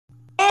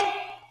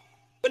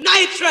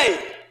A-Train.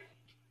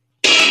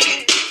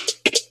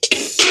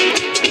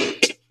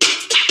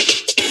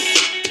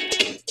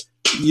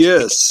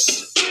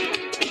 Yes.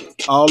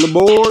 All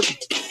aboard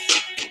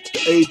the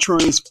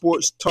A-Train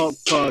Sports Talk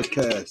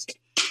Podcast.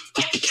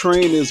 It's the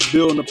train that's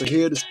building up a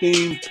head of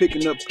steam,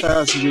 picking up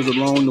passengers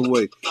along the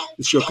way.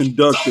 It's your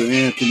conductor,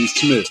 Anthony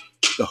Smith,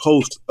 the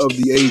host of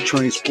the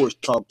A-Train Sports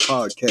Talk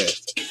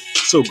Podcast.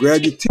 So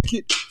grab your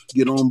ticket,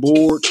 get on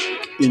board,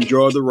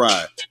 enjoy the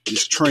ride.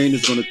 This train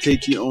is going to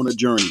take you on a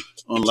journey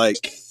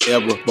unlike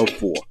ever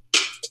before.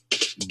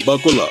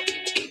 Buckle up.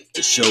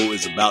 The show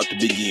is about to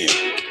begin.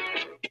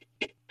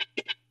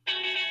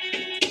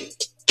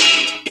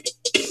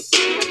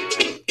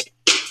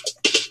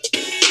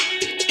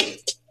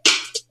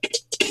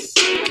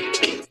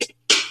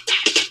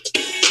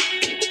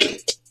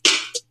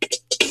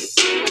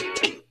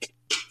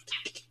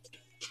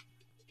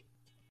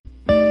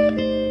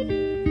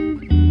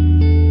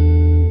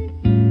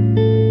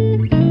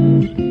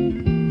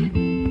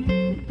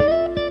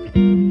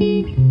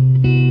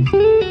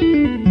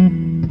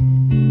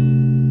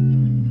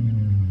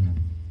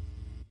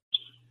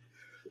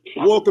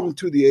 Welcome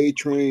to the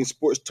A-Train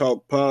Sports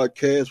Talk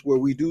Podcast, where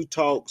we do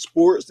talk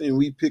sports and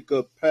we pick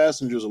up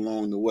passengers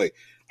along the way.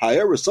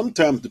 However,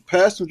 sometimes the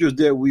passengers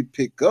that we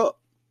pick up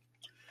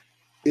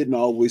isn't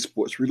always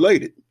sports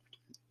related.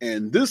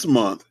 And this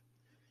month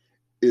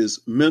is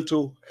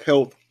Mental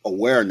Health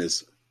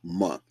Awareness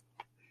Month.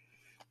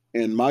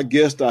 And my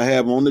guest I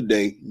have on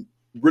today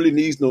really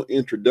needs no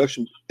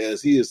introduction,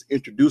 as he has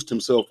introduced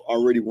himself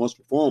already once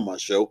before on my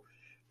show.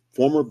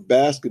 Former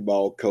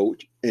basketball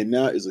coach, and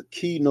now is a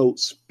keynote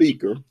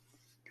speaker,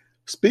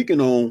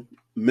 speaking on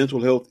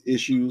mental health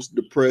issues,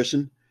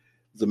 depression.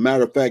 As a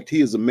matter of fact,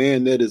 he is a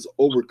man that has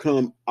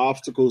overcome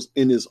obstacles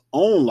in his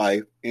own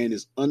life and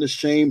is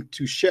unashamed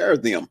to share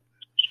them.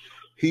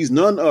 He's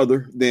none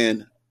other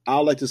than, I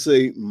like to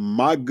say,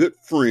 my good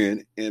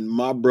friend and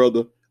my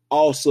brother,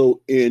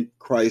 also in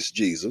Christ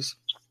Jesus,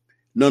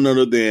 none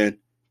other than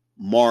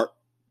Mark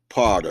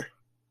Potter.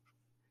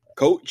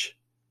 Coach?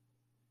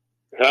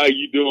 How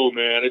you doing,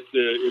 man?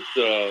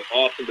 It's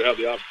awesome to have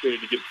the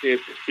opportunity to get a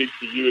chance to speak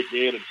to you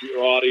again and to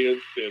your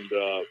audience, and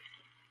I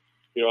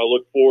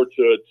look forward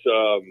to it.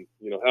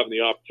 Having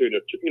the opportunity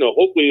to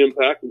hopefully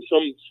impact in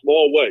some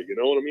small way. You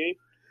know what I mean?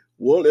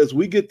 Well, as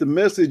we get the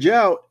message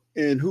out,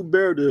 and who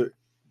better to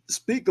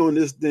speak on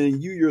this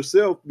than you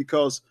yourself,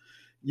 because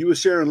you were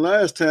sharing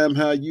last time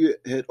how you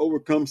had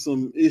overcome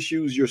some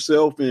issues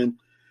yourself, and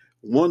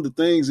one of the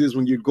things is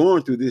when you're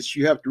going through this,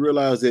 you have to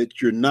realize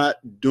that you're not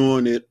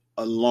doing it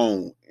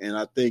alone. And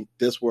I think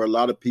that's where a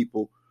lot of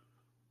people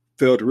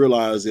fail to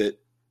realize that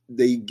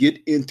they get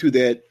into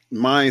that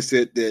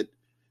mindset that,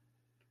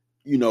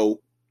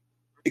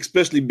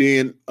 especially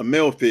being a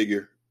male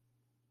figure,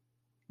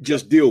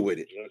 just deal with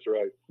it. That's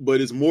right. But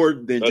it's more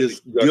than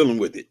just dealing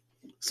with it.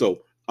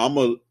 So I'm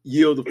going to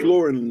yield the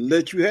floor and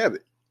let you have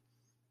it.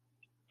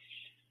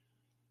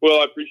 Well,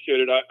 I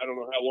appreciate it. I don't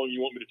know how long you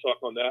want me to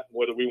talk on that.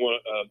 Whether we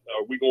want,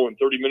 are we going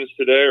 30 minutes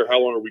today, or how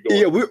long are we going?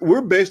 Yeah,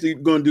 we're basically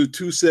going to do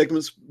 2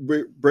 segments,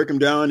 break them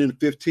down in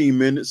 15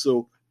 minutes.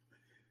 So,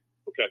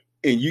 okay.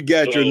 And you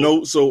got your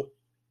notes, so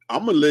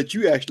I'm going to let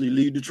you actually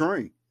lead the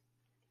train.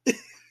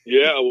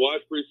 Yeah, well, I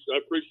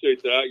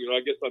appreciate that.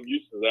 I guess I'm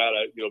used to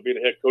that. Being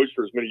a head coach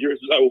for as many years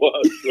as I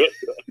was.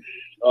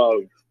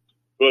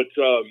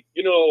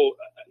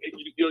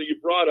 You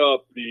brought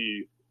up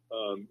the.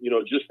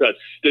 Just that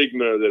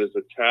stigma that is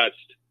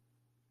attached,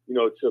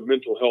 to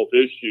mental health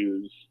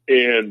issues.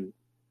 And,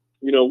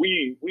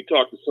 we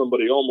talk to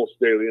somebody almost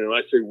daily, and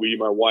I say we,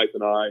 my wife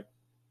and I,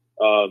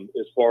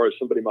 as far as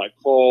somebody might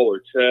call or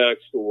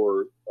text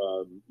or,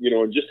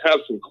 and just have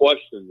some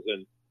questions.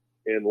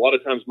 And a lot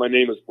of times my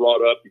name is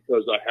brought up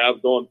because I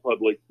have gone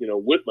public,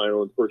 with my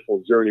own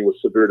personal journey with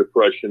severe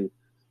depression,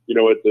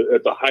 at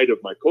the height of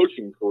my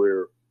coaching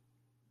career.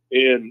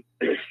 And,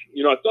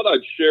 I thought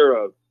I'd share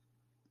a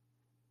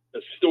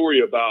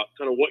story about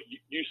kind of what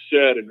you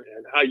said and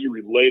how you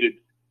related,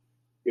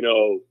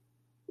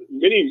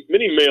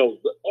 many males,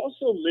 but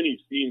also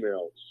many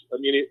females. I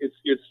mean, it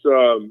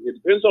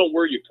depends on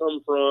where you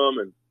come from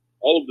and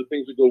all of the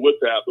things that go with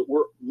that. But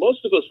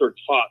most of us are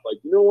taught,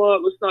 like, you know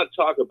what, let's not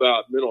talk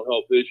about mental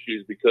health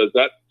issues because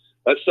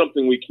that's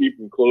something we keep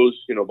in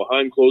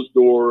behind closed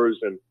doors.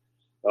 And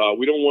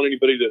we don't want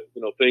anybody to,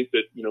 think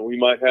that, we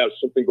might have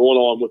something going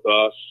on with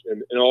us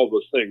and all of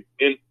those things.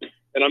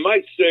 And I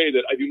might say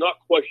that I do not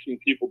question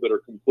people that are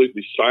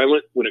completely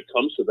silent when it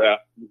comes to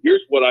that. Here's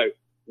what I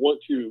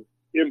want to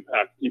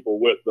impact people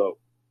with, though,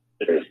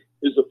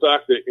 is the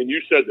fact that, and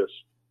you said this,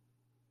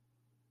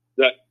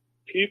 that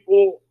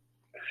people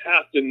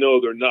have to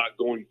know they're not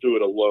going through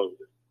it alone.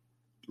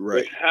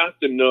 Right. They have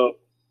to know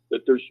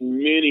that there's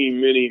many,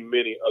 many,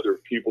 many other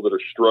people that are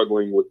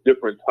struggling with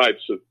different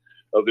types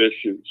of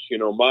issues.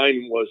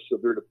 Mine was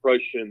severe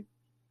depression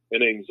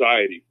and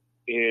anxiety.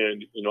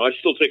 And, I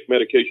still take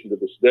medication to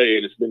this day.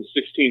 And it's been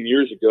 16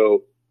 years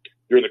ago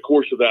during the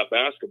course of that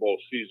basketball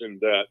season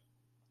that,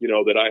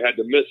 that I had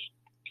to miss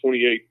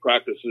 28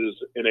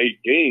 practices and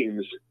 8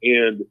 games.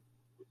 And,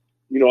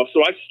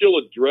 so I still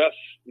address,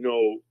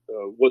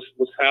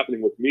 what's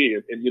happening with me,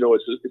 and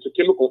it's a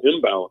chemical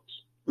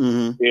imbalance,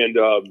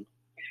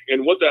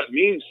 and what that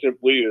means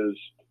simply is,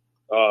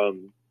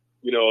 and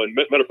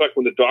matter of fact,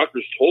 when the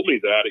doctors told me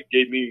that, it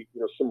gave me,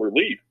 some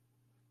relief,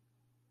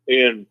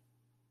 and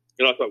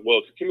I thought, well,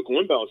 it's a chemical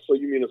imbalance, so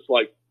you mean it's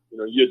like,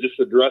 you just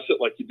address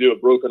it like you do a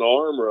broken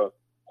arm or a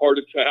heart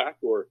attack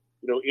or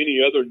any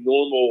other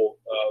normal,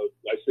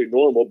 I say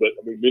normal, but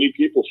I mean, many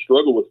people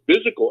struggle with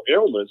physical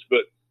ailments,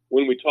 but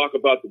when we talk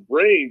about the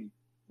brain,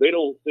 they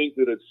don't think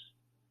that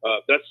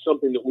that's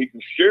something that we can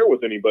share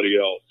with anybody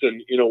else.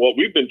 And, what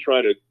we've been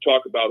trying to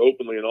talk about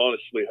openly and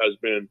honestly has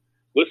been,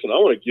 listen, I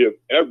want to give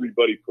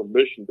everybody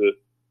permission to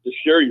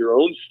share your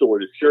own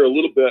story, to share a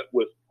little bit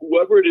with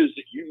whoever it is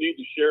that you need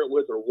to share it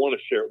with or want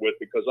to share it with,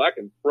 because I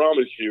can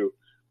promise you,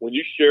 when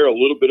you share a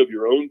little bit of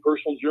your own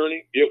personal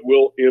journey, it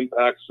will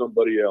impact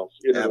somebody else.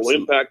 It will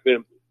impact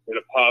them in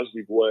a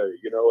positive way.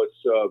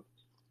 It's,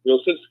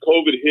 since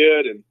COVID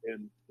hit and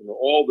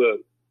all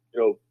the,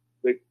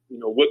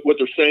 what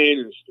they're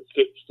saying,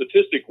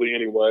 statistically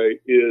anyway,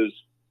 is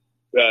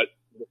that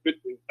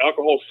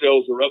alcohol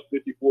sales are up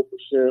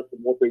 54% from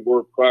what they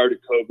were prior to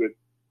COVID.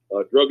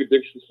 Drug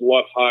addiction is a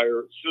lot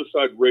higher.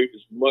 Suicide rate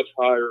is much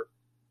higher.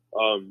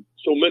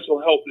 So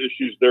mental health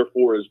issues,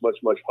 therefore, is much,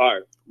 much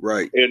higher.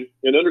 Right. And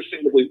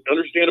understandably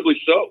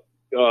so.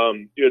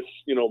 It's,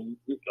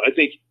 I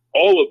think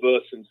all of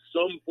us in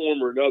some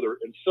form or another,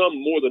 and some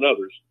more than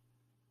others,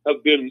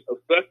 have been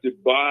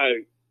affected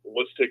by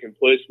what's taken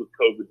place with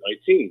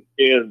COVID-19.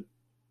 And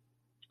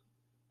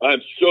I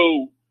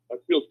feel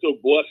so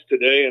blessed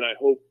today, and I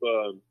hope,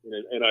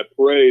 and I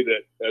pray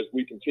that as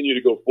we continue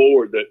to go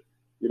forward, that,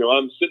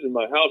 I'm sitting in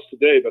my house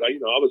today, but I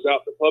was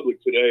out in the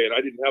public today and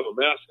I didn't have a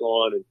mask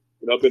on, and,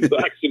 I've been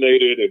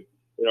vaccinated, and,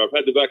 I've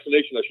had the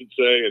vaccination, I should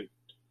say.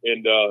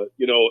 And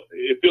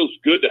it feels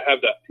good to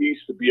have that peace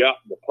to be out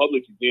in the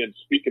public again,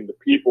 speaking to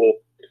people,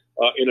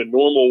 in a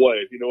normal way,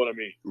 if you know what I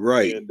mean.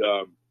 Right. And,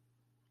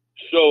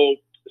 so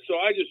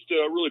I just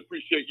really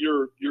appreciate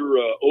your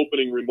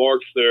opening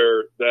remarks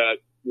there, that,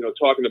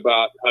 talking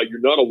about how you're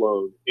not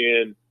alone.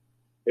 And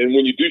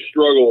when you do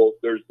struggle,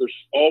 there's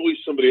always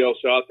somebody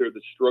else out there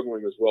that's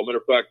struggling as well. Matter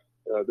of fact,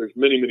 there's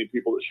many, many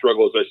people that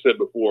struggle, as I said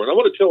before. And I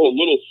want to tell a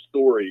little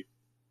story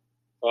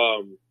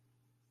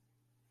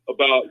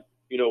about,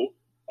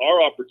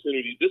 our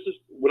opportunity. This is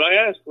when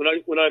I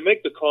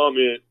make the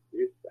comment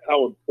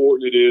how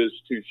important it is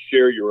to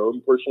share your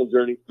own personal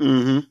journey.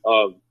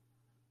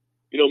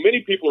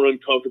 Many people are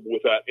uncomfortable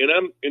with that, and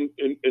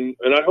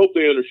I hope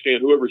they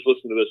understand. Whoever's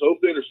listening to this, I hope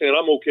they understand.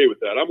 I'm okay with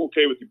that. I'm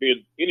okay with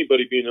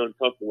anybody being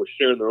uncomfortable with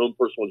sharing their own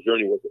personal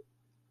journey with it.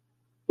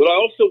 But I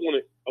also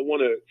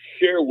want to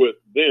share with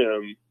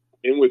them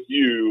and with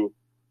you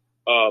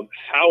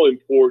how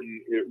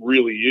important it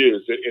really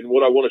is. And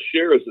what I want to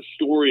share is a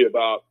story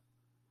about,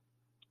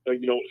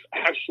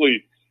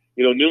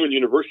 Newman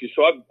University.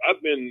 So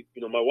I've been,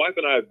 my wife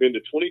and I have been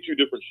to 22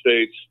 different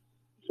states.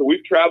 So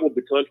we've traveled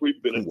the country.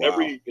 We've been in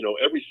every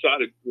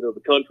side of,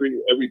 the country,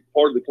 every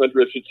part of the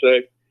country, I should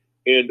say.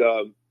 And,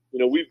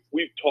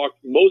 we've talked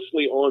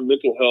mostly on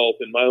mental health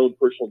and my own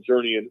personal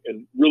journey,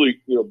 and really,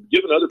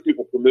 given other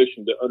people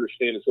permission to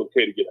understand it's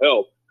okay to get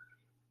help.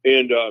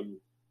 And I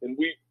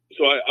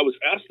was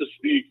asked to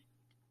speak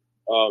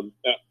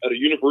at a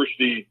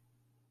university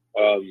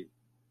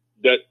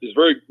that is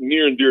very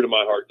near and dear to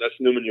my heart. That's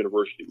Newman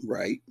University.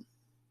 Right.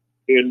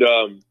 And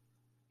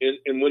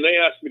when they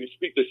asked me to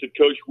speak, they said,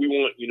 Coach, we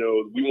want you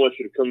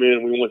to come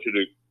in. We want you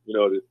to,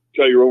 to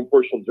tell your own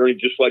personal journey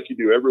just like you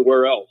do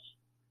everywhere else.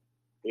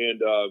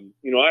 And,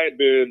 I had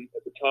been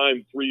at the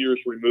time 3 years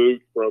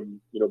removed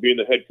from, being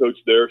the head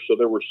coach there. So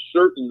there were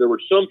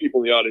some people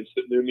in the audience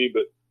that knew me,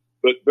 but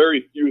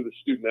very few of the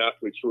student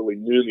athletes really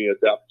knew me at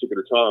that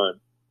particular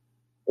time.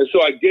 And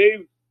so I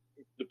gave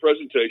the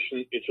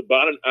presentation. It's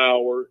about an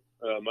hour.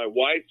 My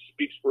wife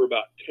speaks for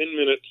about 10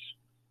 minutes,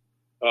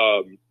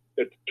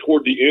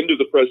 toward the end of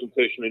the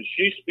presentation, and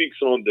she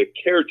speaks on the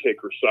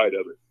caretaker side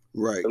of it,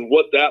 right, and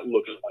what that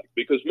looks like.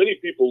 Because many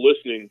people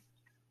listening,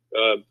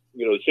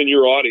 that's in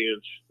your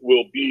audience,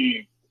 will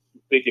be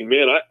thinking,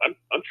 "Man,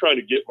 I'm trying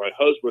to get my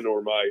husband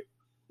or my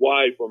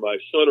wife or my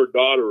son or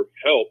daughter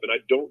help, and I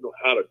don't know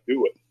how to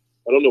do it.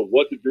 I don't know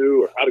what to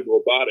do or how to go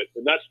about it."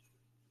 And that's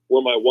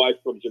where my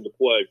wife comes into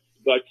play.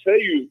 But I tell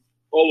you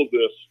all of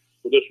this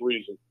for this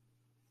reason.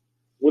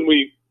 When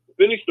we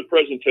finished the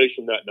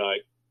presentation that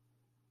night,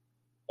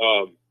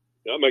 I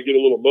might get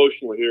a little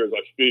emotional here as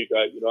I speak.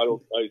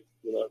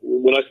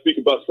 When I speak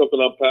about something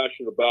I'm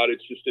passionate about, it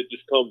just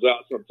comes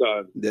out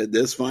sometimes.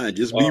 That's fine.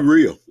 Just be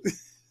real.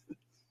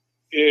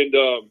 And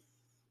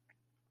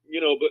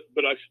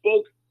but I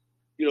spoke,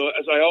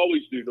 as I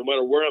always do, no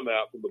matter where I'm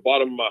at, from the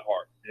bottom of my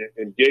heart,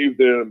 and gave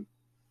them,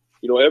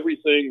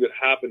 everything that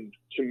happened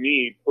to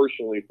me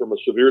personally from a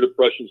severe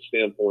depression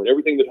standpoint,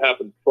 everything that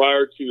happened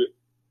prior to it,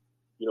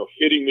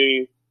 hitting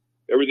me,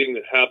 everything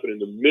that happened in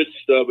the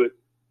midst of it.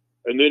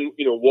 And then,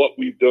 what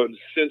we've done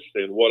since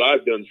then, what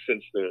I've done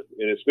since then.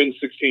 And it's been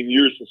 16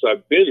 years since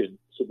I've been in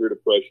severe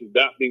depression.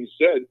 That being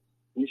said,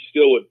 we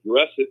still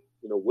address it.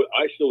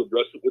 I still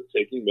address it with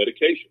taking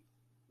medication.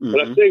 Mm-hmm.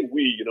 When I say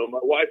we, my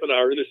wife and I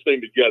are in this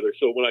thing together.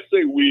 So when I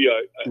say we,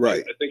 I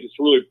think it's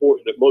really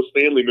important that most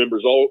family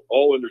members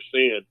all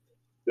understand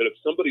that if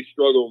somebody's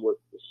struggling with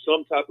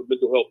some type of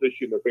mental health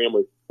issue in their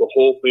family, the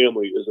whole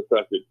family is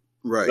affected.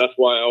 Right. That's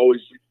why I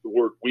always use the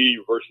word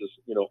we versus,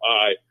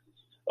 I.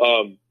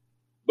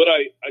 But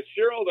I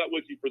share all that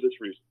with you for this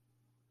reason.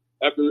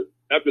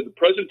 After the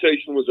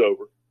presentation was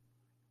over,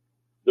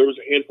 there was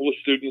a handful of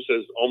students,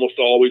 as almost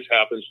always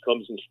happens,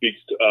 comes and speaks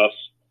to us.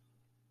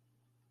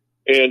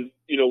 And,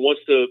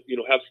 wants to,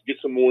 get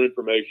some more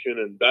information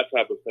and that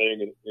type of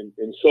thing.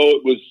 And so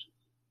it was,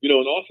 an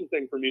awesome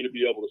thing for me to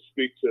be able to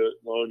speak to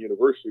Lyon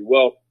University.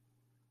 Well,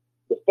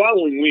 the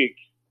following week,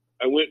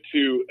 I went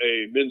to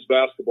a men's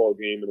basketball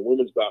game and a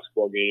women's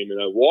basketball game,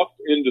 and I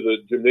walked into the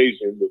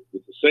gymnasium, with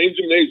the same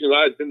gymnasium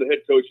I had been the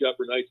head coach at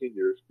for 19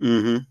 years.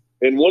 Mm-hmm.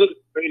 And one of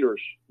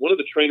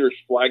the trainers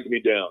flagged me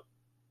down,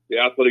 the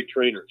athletic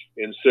trainers,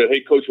 and said,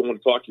 "Hey, coach, I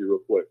want to talk to you real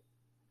quick."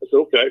 I said,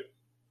 "Okay."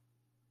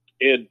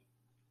 And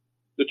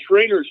the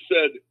trainer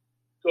said,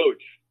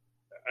 "Coach,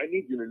 I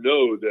need you to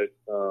know that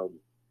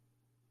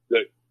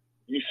that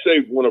you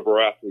saved one of our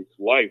athletes'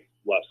 life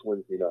last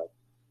Wednesday night."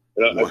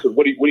 And I said,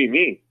 "What do you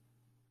mean?"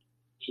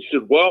 She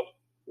said, "Well,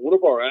 one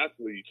of our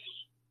athletes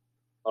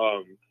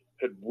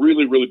had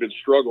really, really been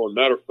struggling.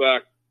 Matter of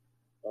fact,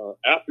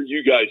 after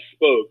you guys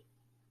spoke,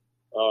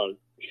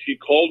 she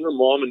called her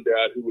mom and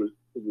dad, who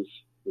was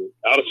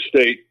out of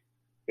state,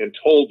 and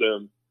told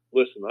them,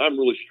 'Listen, I'm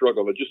really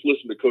struggling. I just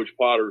listened to Coach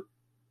Potter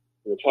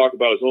talk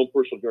about his own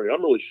personal journey.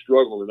 I'm really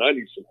struggling, and I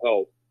need some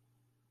help.'"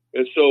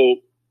 And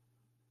so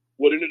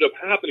what ended up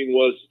happening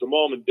was the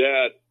mom and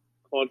dad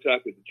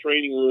contacted the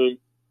training room.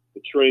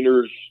 The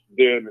trainers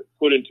then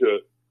put into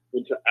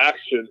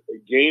action a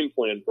game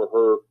plan for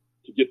her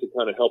to get the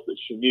kind of help that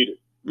she needed.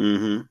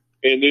 Mm-hmm.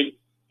 And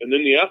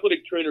then the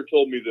athletic trainer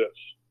told me this: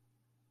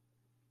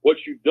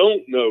 "What you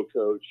don't know,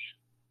 Coach,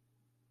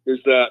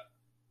 is that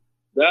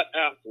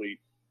athlete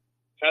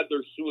had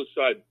their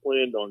suicide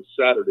planned on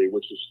Saturday,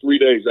 which is 3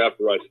 days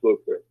after I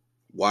spoke there."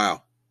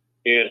 Wow.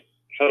 And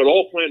had it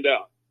all planned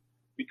out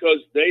because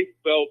they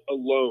felt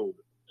alone.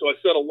 So I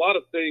said a lot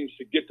of things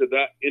to get to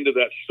that end of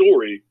that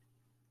story,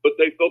 but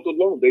they felt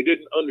alone. They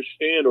didn't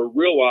understand or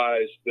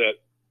realize that,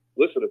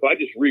 listen, if I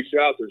just reach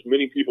out, there's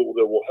many people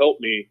that will help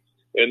me,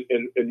 and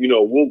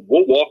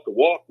we'll walk the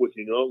walk with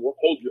you. We'll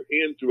hold your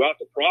hand throughout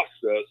the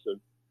process. And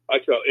I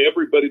tell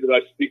everybody that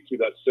I speak to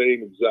that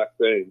same exact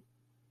thing,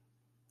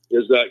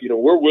 is that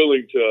we're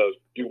willing to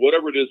do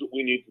whatever it is that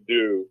we need to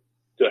do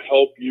to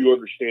help you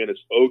understand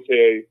it's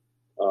okay,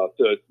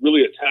 to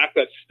really attack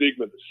that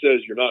stigma that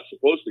says you're not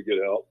supposed to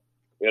get help,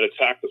 and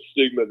attack the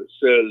stigma that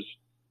says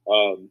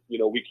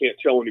we can't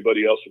tell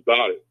anybody else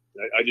about it.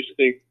 I just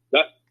think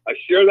that I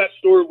share that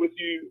story with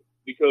you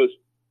because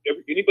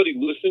anybody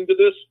listening to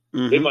this,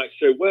 mm-hmm. they might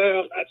say,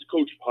 "Well, that's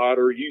Coach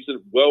Potter. He's a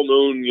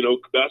well-known,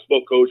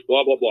 basketball coach,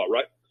 blah, blah, blah,"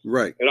 right?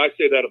 Right. And I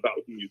say that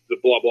about you, the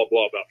blah, blah,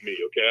 blah about me,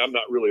 okay? I'm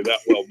not really that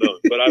well-known,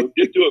 but I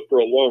did do it for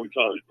a long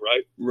time,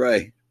 right?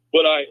 Right.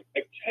 But I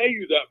tell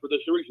you that for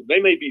this reason. They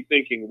may be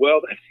thinking,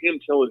 well, that's him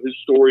telling his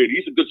story, and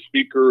he's a good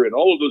speaker, and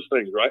all of those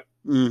things, right?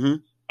 Mm-hmm.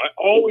 I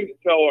always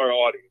tell our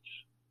audience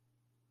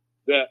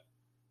that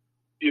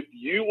if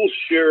you will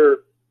share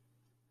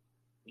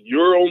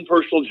your own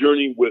personal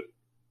journey with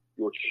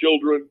your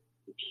children,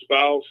 your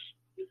spouse,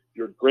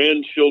 your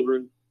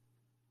grandchildren,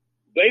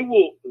 they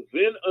will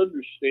then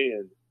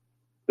understand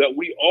that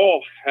we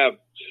all have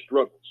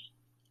struggles.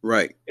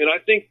 Right. And I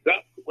think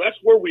that's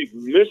where we've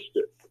missed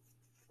it,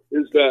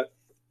 is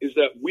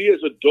that we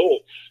as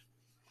adults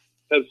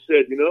have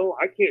said,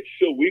 I can't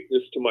show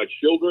weakness to my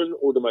children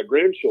or to my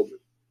grandchildren.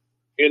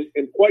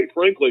 And quite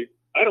frankly,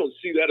 I don't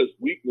see that as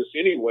weakness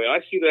anyway. I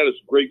see that as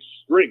great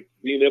strength,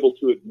 being able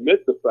to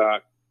admit the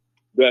fact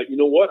that,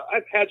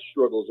 I've had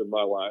struggles in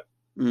my life.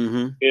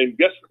 Mm-hmm. And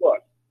guess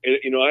what?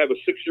 And, I have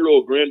a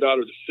 6-year-old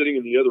granddaughter just sitting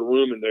in the other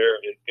room in there.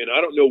 And I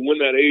don't know when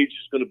that age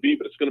is going to be,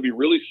 but it's going to be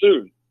really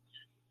soon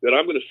that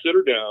I'm going to sit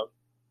her down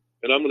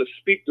and I'm going to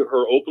speak to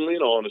her openly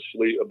and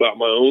honestly about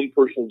my own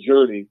personal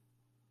journey.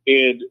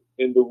 And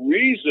the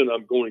reason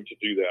I'm going to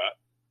do that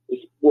is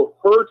for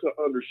her to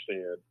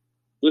understand,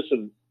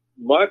 listen,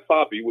 my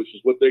poppy, which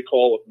is what they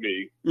call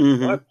me,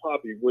 mm-hmm. my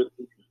poppy went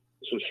through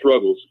some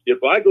struggles.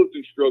 If I go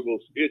through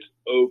struggles, it's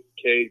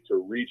okay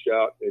to reach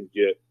out and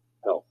get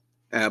help.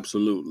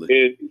 Absolutely.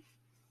 And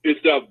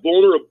it's that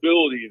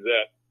vulnerability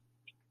that,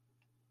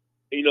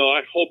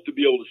 I hope to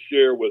be able to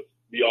share with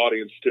the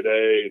audience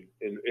today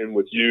and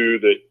with you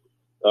that,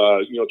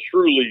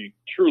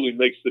 truly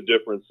makes the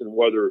difference in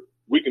whether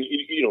we can,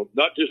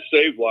 not just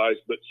save lives,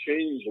 but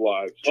change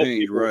lives. Help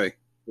people, right.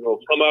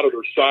 Come out of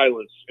their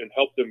silence and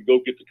help them go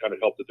get the kind of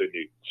help that they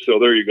need. So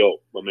there you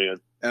go, my man.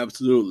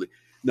 Absolutely.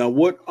 Now,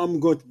 what I'm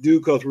going to do,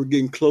 because we're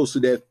getting close to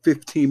that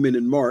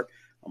 15-minute mark,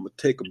 I'm going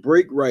to take a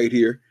break right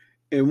here.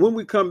 And when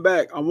we come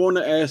back, I want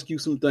to ask you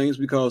some things,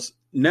 because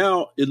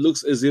now it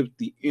looks as if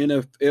the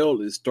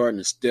NFL is starting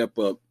to step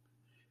up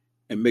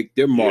and make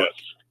their mark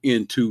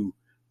into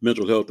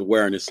mental health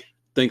awareness,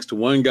 thanks to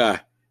one guy,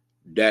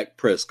 Dak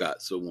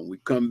Prescott. So when we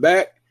come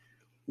back,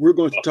 we're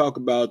going to talk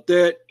about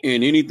that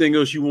and anything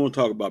else you want to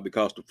talk about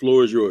because the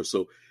floor is yours.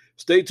 So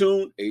stay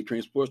tuned.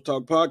 A-Train Sports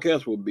Talk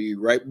Podcast will be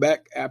right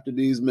back after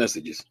these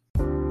messages.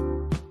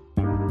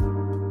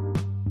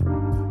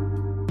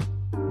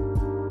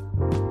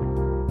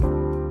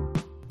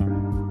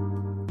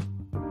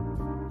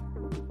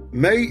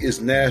 May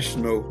is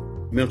National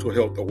Mental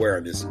Health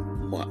Awareness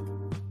Month.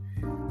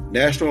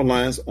 National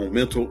Alliance on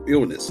Mental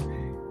Illness.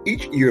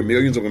 Each year,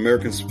 millions of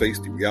Americans face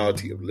the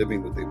reality of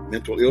living with a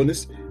mental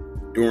illness.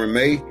 During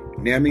May,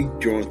 NAMI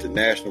joins the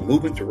national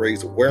movement to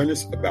raise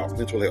awareness about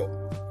mental health.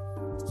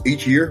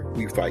 Each year,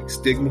 we fight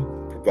stigma,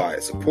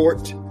 provide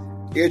support,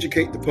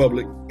 educate the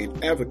public,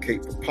 and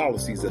advocate for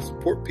policies that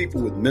support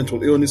people with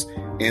mental illness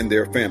and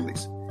their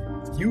families.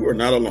 You are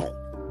not alone.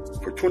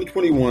 For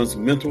 2021's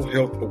Mental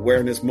Health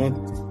Awareness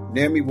Month,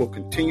 NAMI will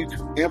continue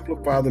to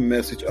amplify the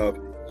message of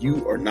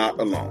you are not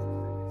alone.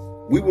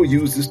 We will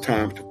use this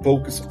time to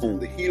focus on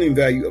the healing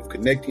value of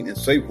connecting in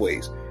safe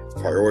ways,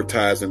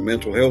 prioritizing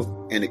mental health,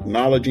 and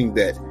acknowledging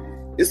that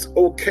it's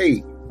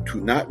okay to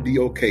not be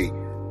okay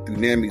through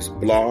NAMI's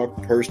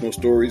blog, personal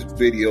stories,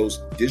 videos,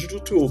 digital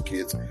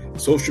toolkits,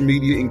 social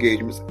media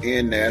engagements,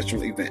 and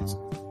national events.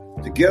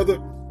 Together,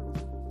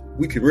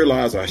 we can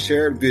realize our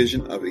shared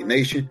vision of a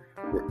nation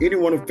where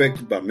anyone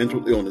affected by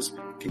mental illness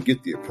can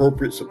get the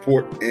appropriate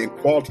support and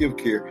quality of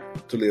care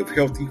to live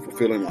healthy,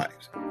 fulfilling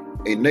lives.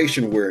 A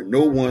nation where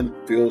no one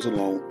feels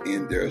alone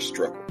in their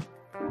struggle.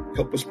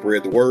 Help us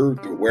spread the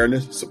word through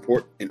awareness,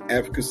 support, and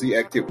advocacy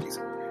activities.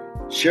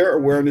 Share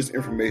awareness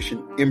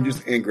information,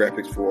 images, and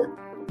graphics for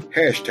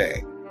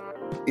hashtag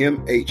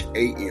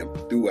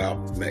MHAM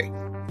throughout May.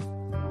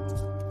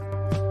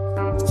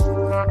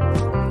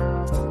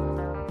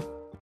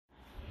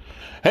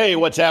 Hey,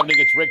 what's happening?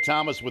 It's Rick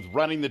Thomas with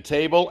Running the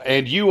Table,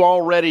 and you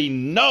already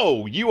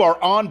know you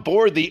are on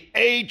board the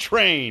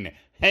A-Train.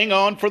 Hang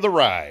on for the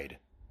ride.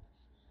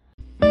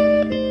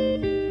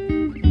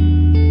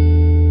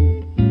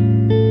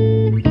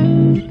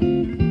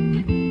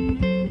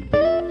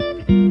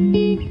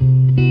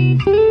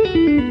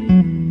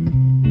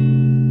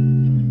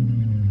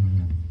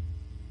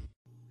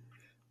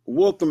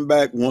 Welcome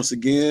back once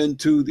again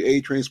to the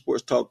A-Train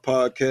Sports Talk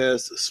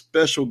Podcast. A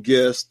special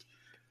guest,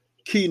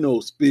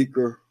 keynote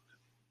speaker,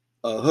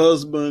 a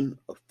husband,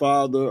 a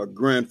father, a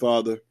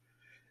grandfather,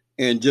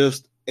 and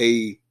just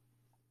a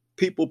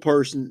people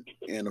person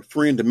and a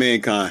friend to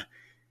mankind,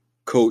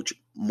 Coach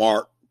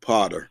Mark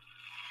Potter.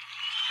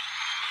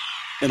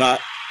 And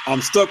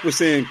I'm stuck with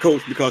saying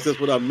coach because that's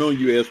what I've known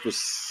you as for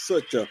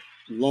such a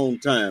long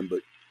time,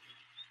 but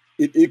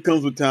it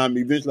comes with time.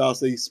 Eventually I'll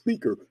say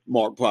speaker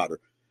Mark Potter.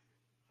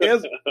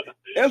 Honestly,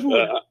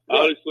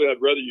 I'd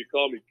rather you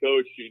call me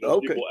coach.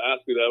 Okay. People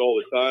ask me that all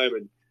the time,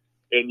 and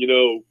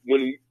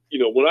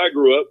when I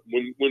grew up,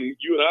 when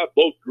you and I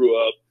both grew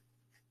up,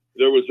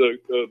 there was a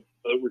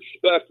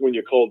respect when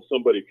you called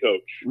somebody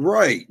coach,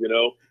 right?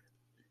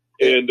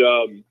 And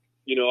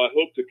I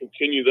hope to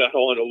continue that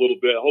on a little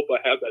bit. I hope I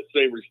have that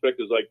same respect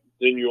as I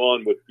continue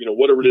on with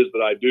whatever it is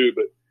that I do.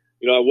 But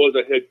I was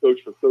a head coach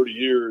for 30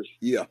 years,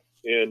 yeah,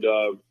 and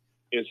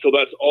so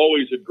that's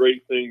always a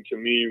great thing to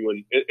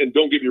me. And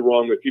don't get me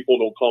wrong, if people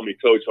don't call me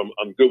coach,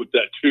 I'm good with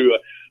that too.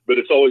 But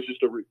it's always just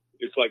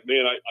it's like,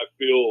 man, I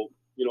feel,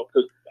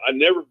 because I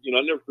never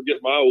forget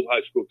my old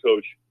high school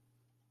coach.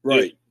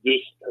 Right.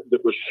 Just the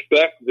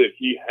respect that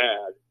he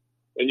had.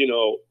 And,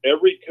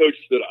 every coach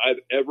that I've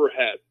ever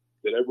had,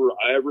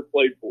 I ever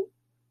played for,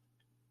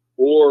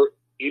 or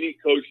any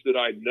coach that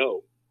I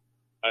know,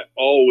 I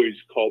always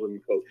call them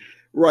coach.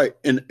 Right.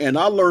 And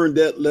I learned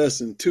that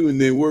lesson too.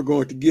 And then we're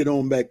going to get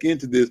on back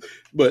into this.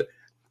 But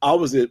I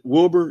was at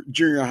Wilbur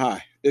Junior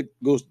High. It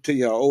goes to tell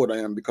you how old I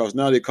am because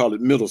now they call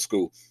it middle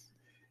school.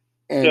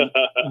 And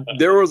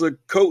there was a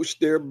coach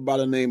there by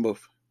the name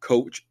of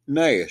Coach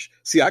Nash.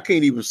 See, I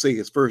can't even say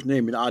his first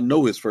name, and I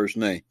know his first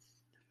name.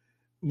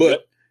 But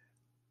yep.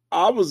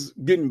 I was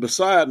getting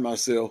beside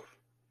myself.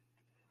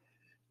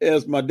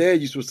 As my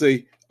dad used to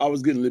say, I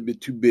was getting a little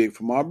bit too big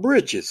for my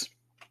britches.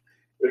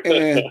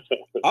 And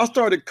I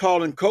started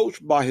calling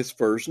Coach by his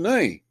first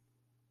name.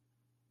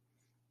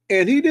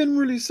 And he didn't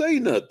really say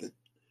nothing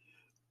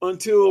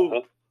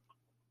until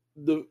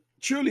the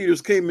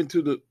cheerleaders came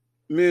into the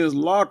men's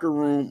locker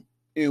room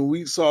and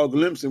we saw a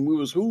glimpse and we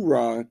was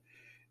hoorahing.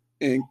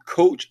 And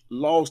Coach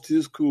lost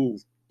his cool.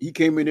 He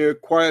came in there,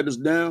 quieted us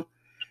down,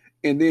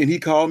 and then he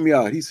called me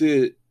out. He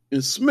said,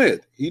 and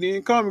Smith, he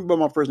didn't call me by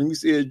my first name. He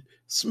said,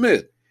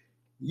 Smith,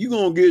 you're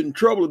going to get in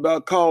trouble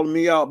about calling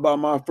me out by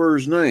my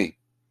first name.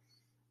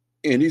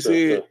 And he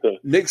said,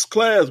 next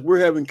class, we're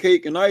having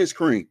cake and ice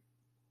cream.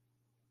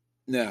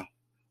 Now,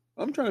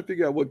 I'm trying to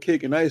figure out what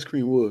cake and ice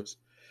cream was.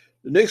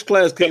 The next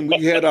class came,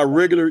 we had our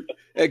regular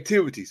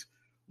activities.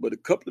 But a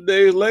couple of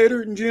days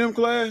later in gym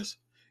class,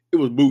 it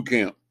was boot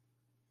camp.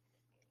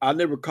 I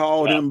never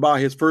called him by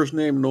his first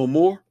name no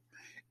more.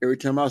 Every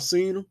time I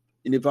seen him,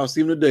 and if I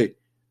see him today,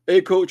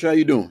 hey, Coach, how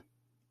you doing?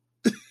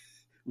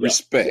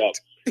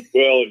 Respect. Yeah.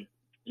 Well,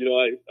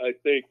 I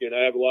think, and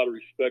I have a lot of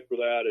respect for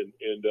that.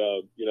 And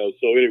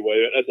so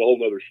anyway, that's a whole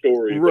nother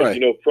story. Right.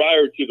 But,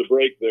 prior to the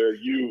break there,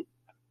 you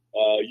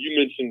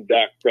mentioned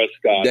Dak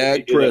Prescott.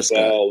 Dak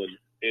Prescott.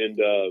 And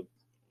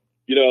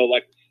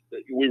like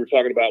we were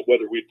talking about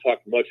whether we'd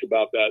talked much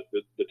about that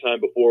the time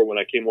before when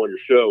I came on your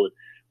show and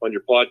on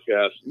your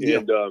podcast. Yeah.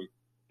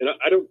 And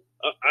I don't,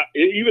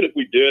 even if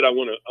we did, I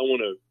want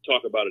to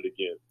talk about it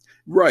again.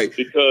 Right.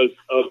 Because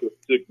of the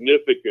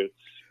significance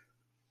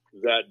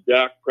that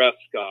Dak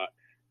Prescott,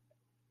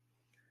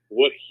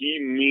 what he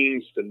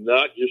means to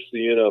not just the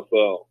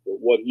NFL, but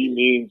what he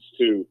means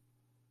to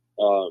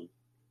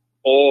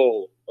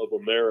all of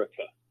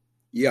America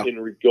in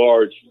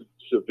regards to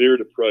severe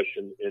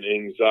depression and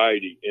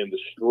anxiety and the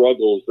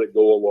struggles that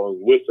go along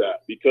with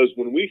that. Because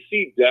when we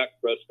see Dak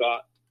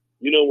Prescott,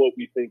 you know what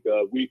we think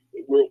of?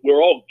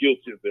 We're all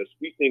guilty of this.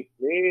 We think,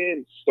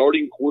 man,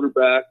 starting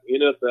quarterback,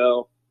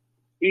 NFL,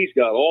 he's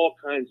got all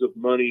kinds of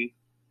money.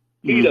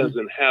 He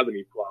doesn't have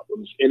any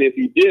problems. And if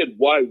he did,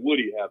 why would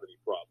he have any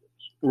problems?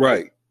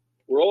 Right.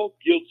 We're all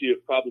guilty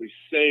of probably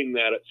saying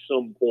that at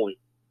some point.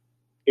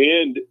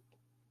 And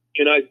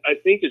I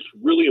think it's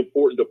really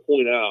important to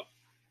point out,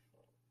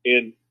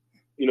 and,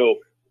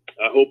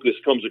 I hope this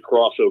comes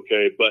across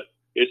okay, but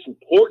it's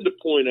important to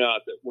point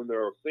out that when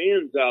there are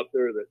fans out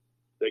there that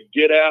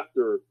get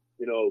after,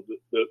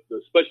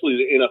 especially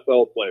the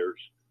NFL players,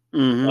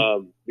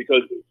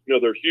 because,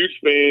 they're huge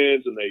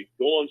fans and they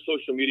go on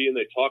social media and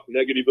they talk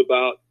negative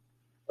about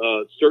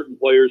certain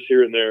players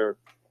here and there.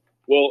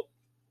 Well,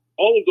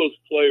 all of those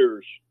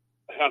players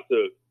have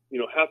to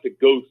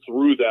go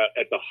through that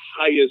at the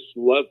highest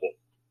level.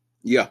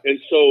 Yeah. And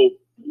so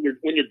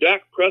when you're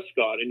Dak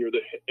Prescott and you're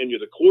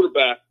the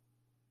quarterback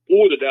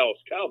for the Dallas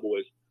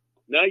Cowboys,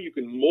 now you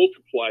can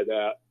multiply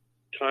that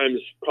times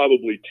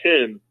probably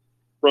 10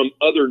 from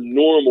other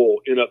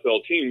normal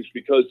NFL teams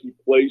because he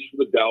plays for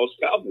the Dallas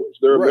Cowboys.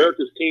 They're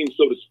America's team,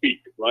 so to speak,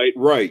 right?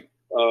 Right.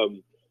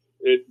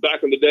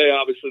 Back in the day,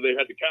 obviously, they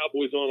had the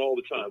Cowboys on all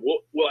the time.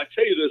 Well, I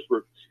tell you this,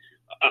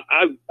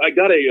 I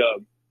got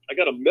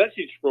a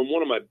message from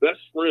one of my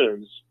best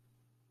friends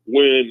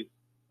when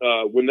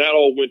that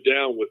all went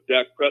down with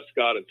Dak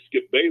Prescott and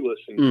Skip Bayless.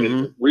 And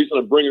the reason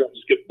I'm bringing up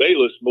Skip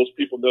Bayless, most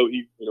people know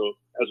he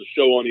has a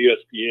show on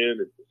ESPN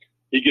and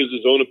he gives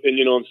his own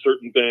opinion on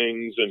certain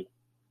things.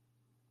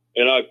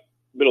 And I've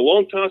been a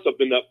long time since I've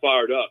been that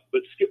fired up.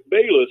 But Skip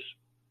Bayless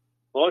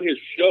on his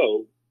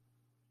show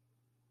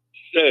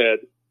said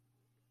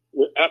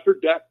after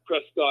Dak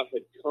Prescott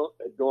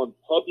had gone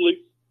public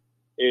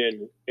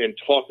and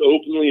talked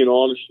openly and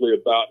honestly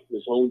about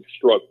his own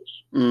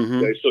struggles.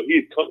 Okay, so he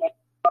had come out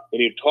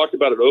and he had talked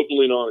about it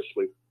openly and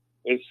honestly.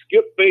 And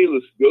Skip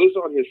Bayless goes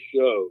on his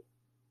show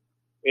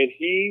and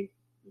he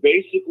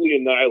basically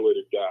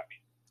annihilated Dak.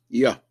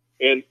 Yeah.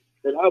 And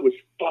I was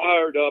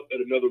fired up at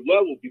another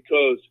level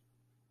because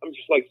I'm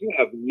just like, you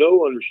have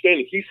no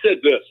understanding. He said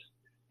this.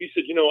 He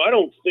said, I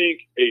don't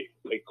think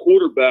a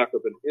quarterback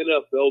of an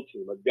NFL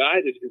team, a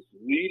guy that is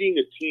leading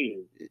a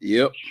team,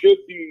 should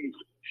be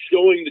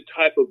showing the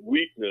type of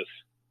weakness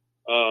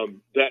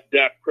that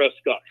Dak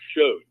Prescott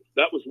showed.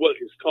 That was what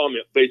his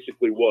comment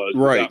basically was,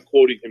 without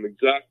quoting him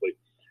exactly.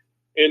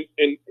 And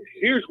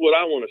here's what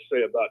I want to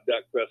say about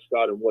Dak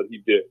Prescott and what he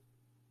did,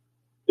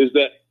 is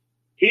that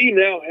he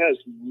now has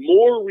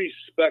more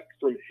respect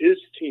from his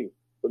team,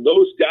 from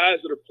those guys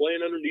that are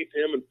playing underneath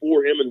him and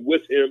for him and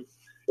with him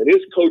and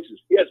his coaches.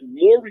 He has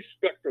more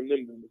respect from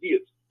them than he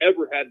has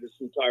ever had in his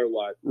entire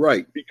life.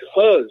 Right.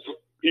 Because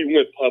he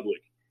went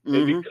public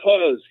and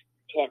because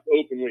he talked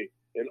openly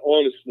and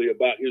honestly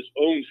about his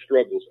own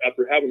struggles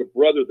after having a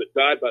brother that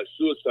died by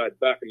suicide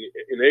back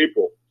in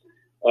April.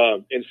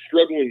 And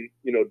struggling,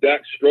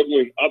 Dak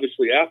struggling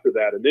obviously after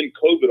that. And then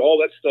COVID, all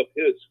that stuff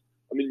hits.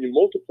 I mean, you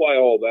multiply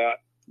all that.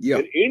 Yeah.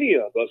 And any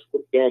of us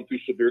would have gone through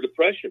severe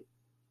depression.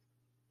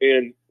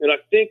 And I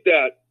think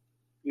that,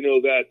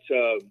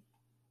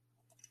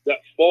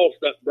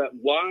 that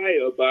lie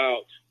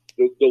about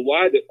the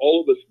lie that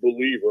all of us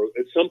believe, or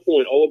at some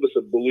point all of us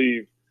have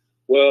believed,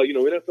 well,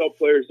 NFL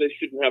players, they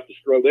shouldn't have to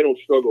struggle. They don't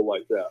struggle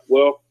like that.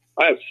 Well,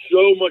 I have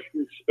so much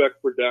respect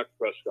for Dak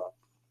Prescott.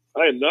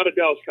 I am not a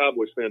Dallas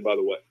Cowboys fan, by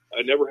the way.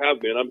 I never have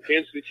been. I'm a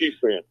Kansas City Chiefs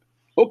fan.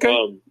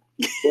 Okay.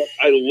 But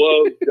I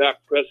love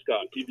Dak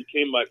Prescott. He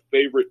became my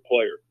favorite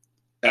player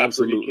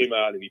after he came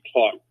out and he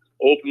talked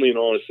openly and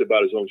honestly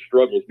about his own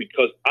struggles,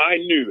 because I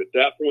knew at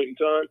that point in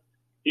time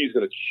he's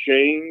going to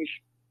change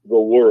the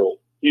world.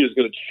 He is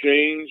going to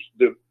change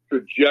the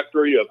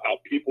trajectory of how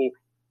people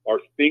are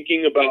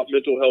thinking about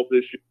mental health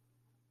issues.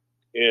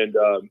 And,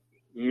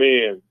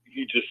 man,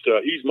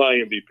 he's my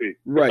MVP.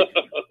 Right.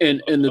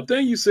 And the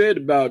thing you said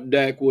about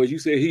Dak was, you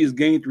said he has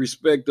gained the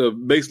respect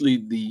of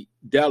basically the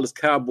Dallas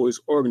Cowboys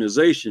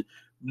organization,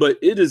 but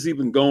it has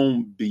even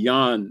gone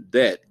beyond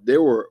that.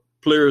 There were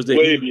players that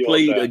he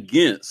played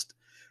against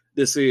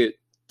that said,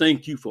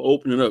 thank you for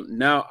opening up.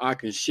 Now I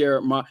can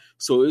share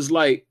so it's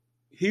like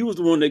he was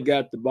the one that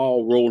got the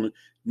ball rolling.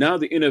 Now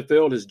the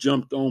NFL has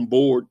jumped on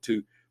board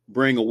to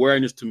bring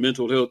awareness to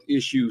mental health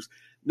issues.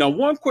 Now,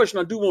 one question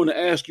I do want to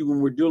ask you when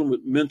we're dealing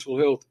with mental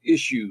health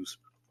issues,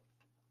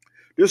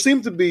 there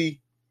seems to be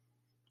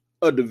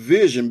a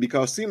division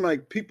because it seems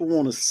like people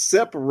want to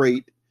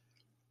separate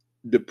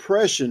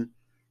depression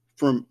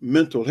from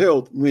mental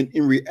health when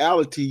in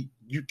reality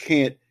you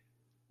can't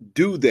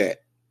do that.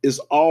 It's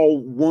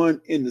all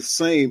one and the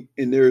same,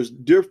 and there's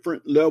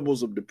different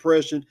levels of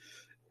depression,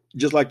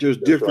 just like there's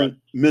different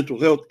mental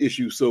health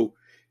issues. So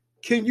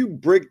can you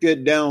break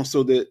that down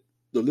so that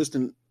the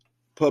listening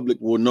public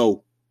will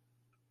know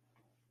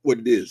what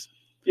it is?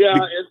 Yeah,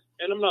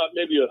 and I'm not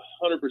maybe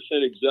 100%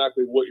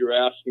 exactly what you're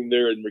asking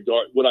there in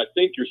regard. What I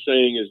think you're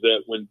saying is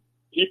that when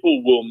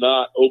people will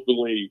not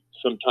openly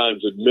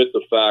sometimes admit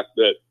the fact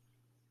that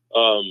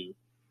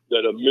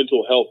that a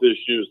mental health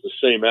issue is the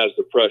same as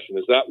depression.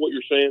 Is that what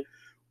you're saying?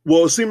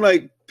 Well, it seems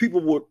like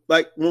people would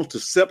want to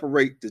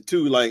separate the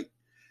two. Like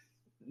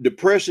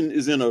depression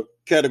is in a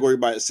category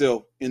by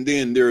itself, and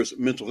then there's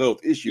mental health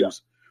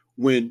issues.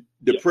 When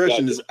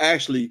depression is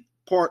actually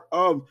part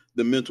of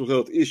the mental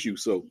health issue.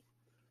 So,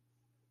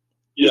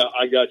 yeah,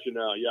 I got you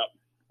now. Yeah.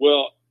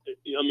 Well,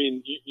 I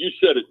mean, you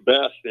said it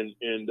best,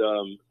 and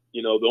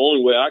the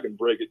only way I can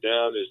break it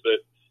down is that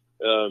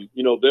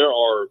there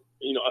are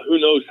who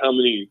knows how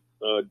many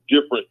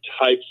different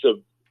types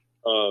of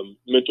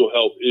mental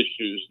health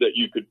issues that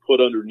you could put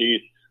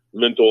underneath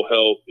mental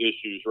health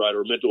issues, right?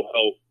 Or mental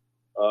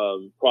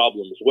health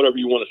problems, whatever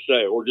you want to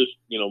say, or just,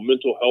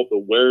 mental health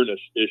awareness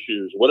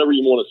issues, whatever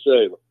you want to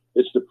say.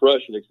 It's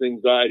depression, it's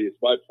anxiety, it's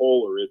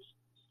bipolar.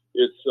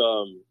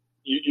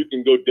 You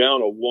can go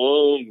down a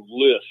long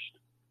list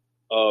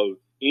of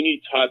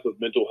any type of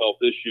mental health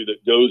issue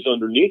that goes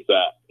underneath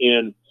that.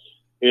 And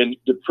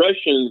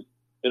depression,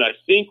 and I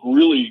think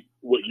really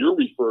what you're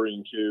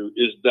referring to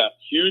is that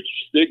huge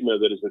stigma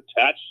that is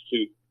attached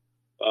to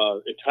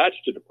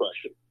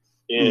depression.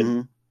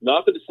 And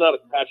not that it's not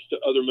attached to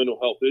other mental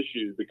health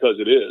issues, because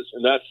it is.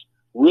 And that's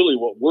really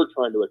what we're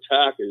trying to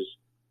attack is,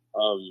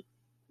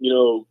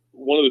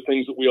 one of the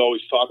things that we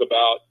always talk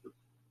about,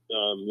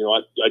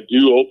 I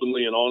do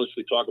openly and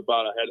honestly talk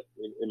about, I had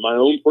in my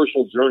own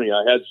personal journey,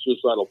 I had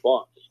suicidal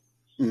thoughts.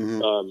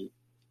 And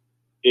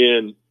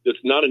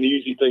it's not an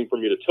easy thing for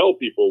me to tell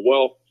people.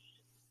 Well,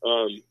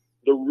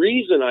 the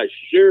reason I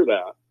share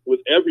that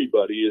with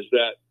everybody is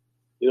that,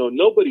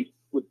 nobody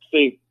would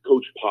think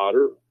Coach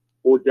Potter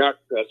or Dak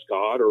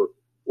Prescott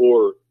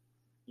or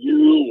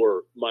you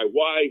or my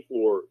wife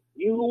or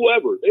you,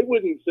 whoever, they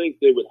wouldn't think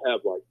they would have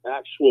like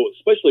actual,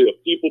 especially a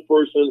people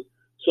person,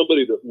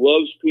 somebody that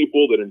loves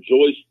people, that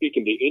enjoys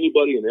speaking to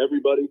anybody and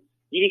everybody.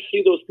 You just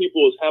see those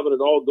people as having it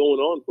all going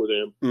on for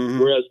them.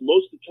 Whereas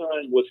most of the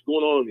time what's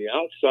going on the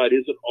outside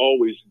isn't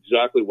always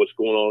exactly what's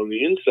going on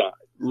the inside.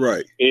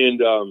 Right.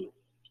 And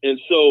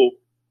so,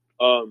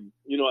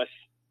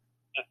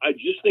 I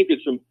just think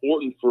it's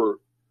important for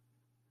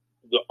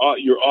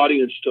your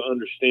audience to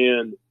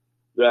understand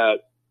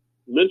that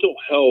mental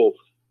health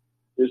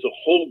is a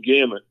whole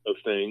gamut of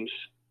things,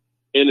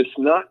 and it's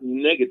not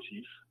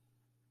negative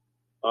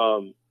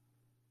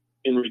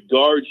in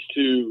regards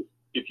to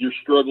if you're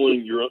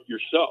struggling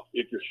yourself,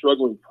 if you're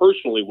struggling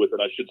personally with it,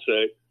 I should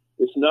say,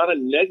 it's not a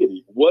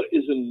negative. What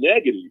is a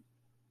negative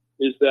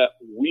is that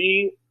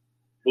we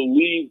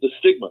believe the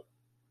stigma.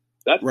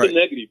 That's the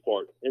negative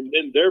part. And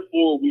then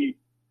therefore we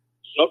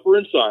suffer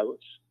in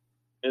silence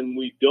and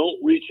we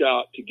don't reach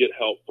out to get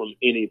help from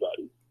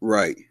anybody.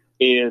 Right.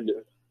 And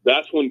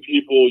that's when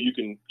people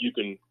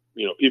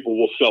people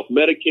will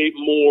self-medicate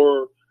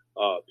more.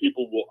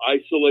 People will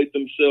isolate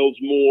themselves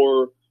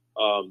more.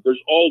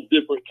 There's all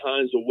different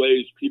kinds of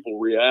ways people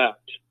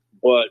react,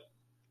 but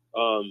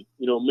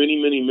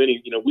many,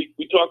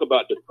 we talk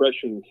about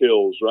depression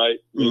kills, right?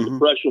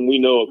 Depression, we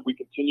know if we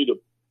continue to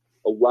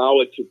allow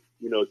it to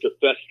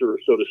fester,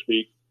 so to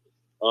speak,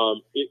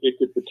 it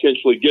could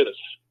potentially get us.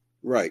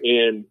 Right.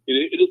 And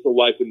it is a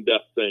life and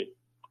death thing.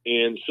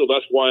 And so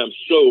that's why I'm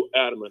so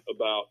adamant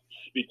about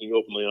speaking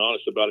openly and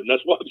honest about it. And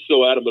that's why I'm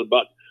so adamant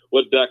about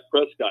what Dak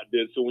Prescott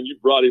did. So when you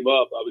brought him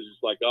up, I was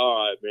just like,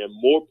 all right, man,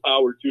 more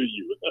power to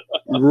you.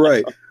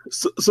 Right.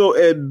 So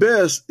at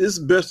best, it's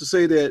best to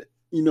say that,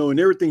 in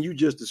everything you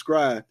just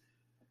described,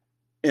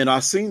 and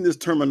I've seen this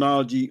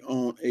terminology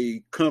on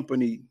in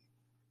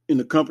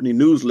the company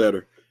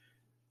newsletter,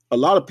 a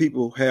lot of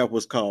people have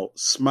what's called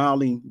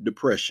smiling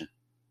depression.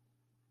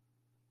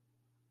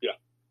 Yeah.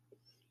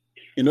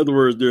 In other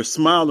words, they're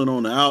smiling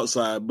on the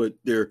outside, but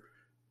they're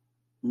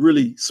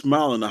really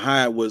smiling to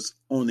hide what's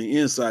on the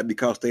inside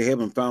because they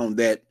haven't found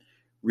that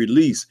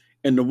release.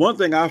 And the one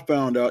thing I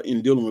found out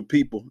in dealing with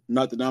people,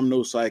 not that I'm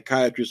no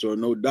psychiatrist or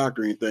no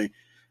doctor or anything,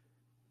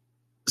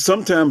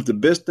 sometimes the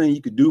best thing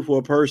you could do for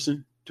a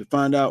person to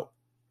find out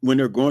when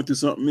they're going through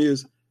something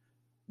is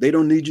they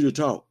don't need you to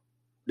talk.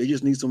 They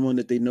just need someone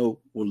that they know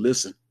will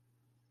listen,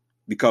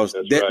 because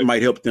that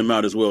might help them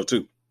out as well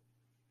too.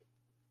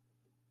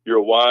 You're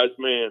a wise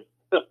man.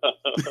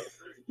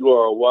 You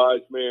are a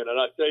wise man. And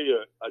I tell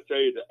you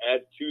to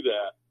add to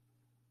that,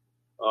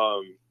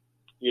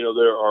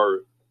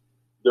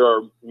 there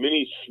are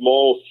many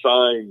small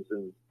signs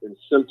and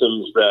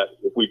symptoms that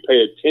if we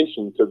pay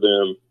attention to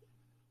them,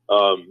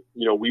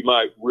 we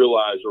might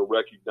realize or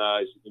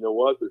recognize, you know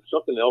what, there's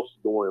something else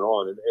going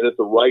on. And at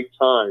the right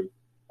time,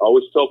 I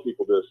always tell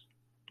people this,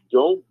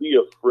 don't be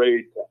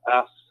afraid to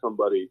ask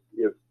somebody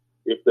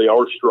if they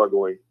are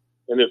struggling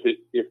and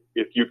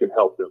if you can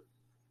help them.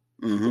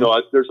 Mm-hmm.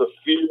 There's a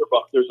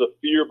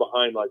fear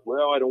behind, like,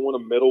 well, I don't want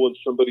to meddle in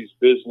somebody's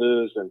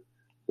business, and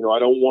I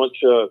don't want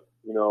to,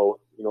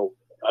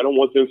 I don't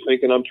want them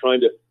thinking I'm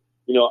trying to,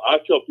 I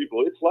tell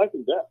people it's life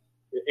and death,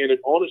 and it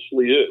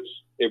honestly is.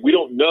 And we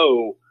don't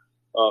know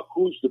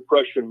whose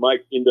depression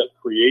might end up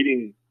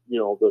creating,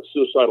 the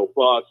suicidal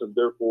thoughts, and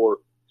therefore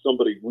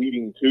somebody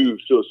leading to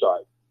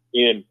suicide.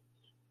 And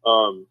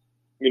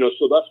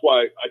so that's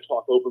why I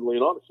talk openly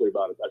and honestly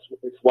about it. That's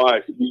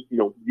why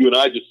you and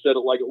I just said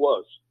it like it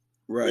was.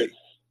 Right. It's,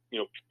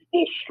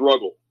 people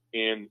struggle,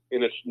 and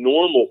it's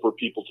normal for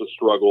people to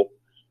struggle.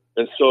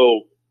 And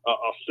so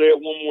I'll say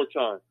it one more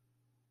time.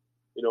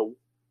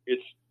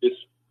 It's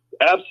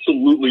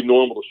absolutely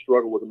normal to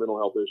struggle with a mental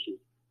health issue.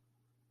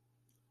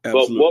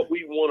 Absolutely. But what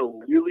we want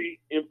to really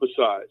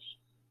emphasize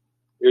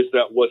is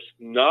that what's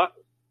not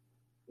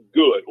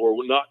good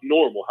or not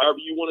normal, however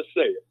you want to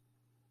say it,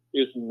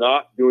 is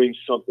not doing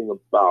something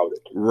about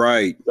it.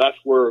 Right. That's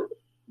where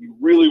you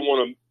really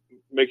want to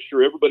make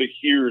sure everybody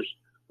hears,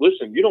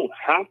 listen, you don't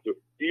have to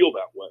feel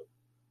that way.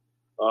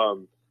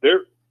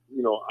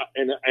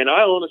 And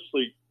I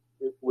honestly,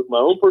 with my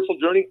own personal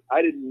journey,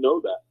 I didn't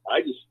know that.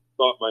 I just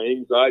thought my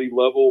anxiety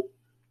level,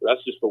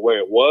 that's just the way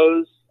it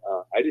was.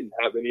 I didn't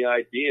have any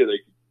idea they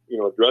could,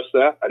 address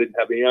that. I didn't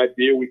have any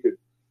idea we could,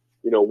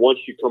 once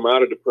you come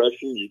out of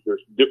depression,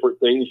 there's different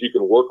things you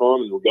can work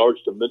on in regards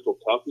to mental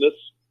toughness.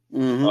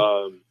 Mm-hmm.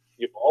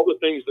 All the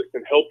things that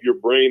can help your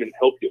brain and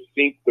help you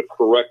think the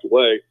correct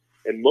way,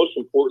 and most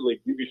importantly,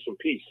 give you some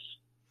peace.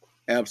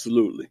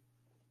 Absolutely.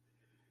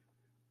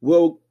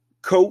 Well,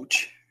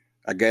 Coach,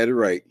 I got it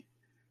right.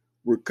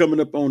 We're coming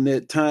up on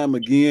that time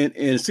again,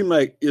 and it seems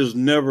like there's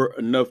never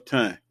enough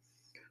time.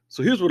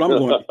 So here's what I'm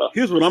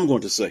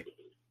going to say.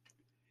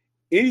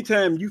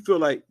 Anytime you feel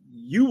like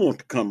you want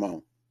to come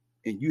on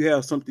and you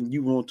have something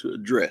you want to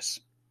address,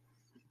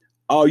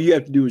 all you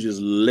have to do is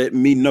just let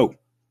me know.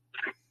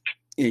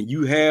 And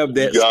you have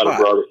that spot. It,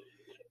 brother.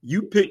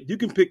 You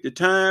can pick the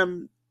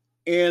time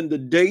and the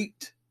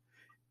date,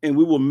 and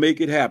we will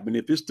make it happen.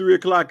 If it's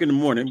 3:00 in the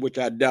morning, which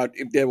I doubt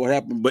if that will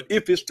happen, but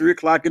if it's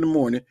 3:00 in the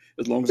morning,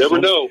 as long as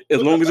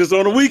it's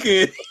on a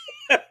weekend,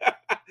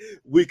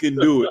 we can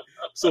do it.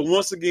 So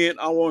once again,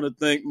 I want to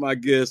thank my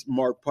guest,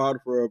 Mark Potter,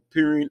 for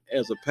appearing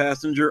as a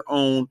passenger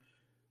on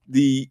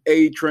the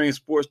A Train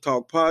Sports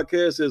Talk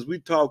podcast as we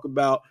talk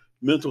about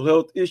mental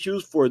health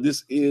issues, for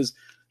this is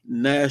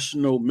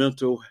National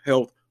Mental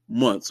Health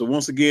Month. So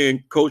once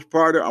again, Coach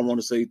Potter, I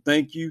want to say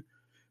thank you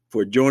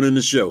for joining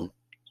the show.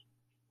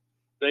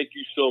 Thank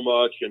you so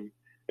much, and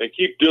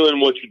keep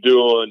doing what you're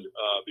doing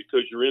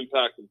because you're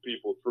impacting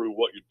people through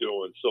what you're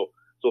doing. So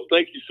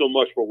thank you so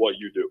much for what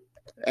you do.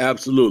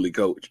 Absolutely,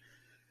 Coach.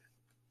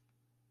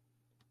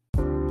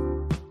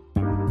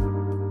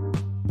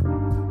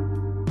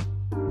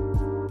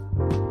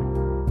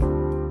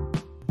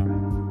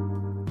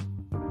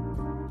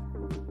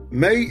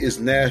 May is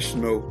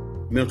National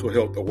Mental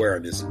Health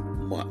Awareness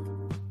Month.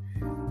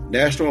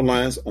 National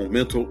Alliance on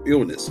Mental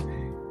Illness.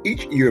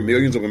 Each year,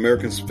 millions of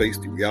Americans face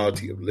the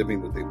reality of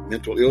living with a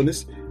mental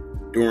illness.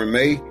 During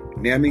May,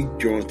 NAMI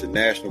joins the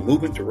national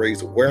movement to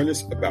raise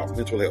awareness about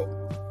mental health.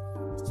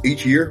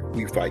 Each year,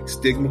 we fight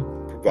stigma,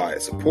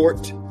 provide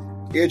support,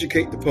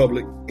 educate the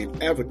public,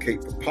 and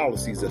advocate for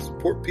policies that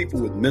support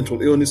people with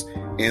mental illness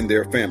and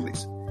their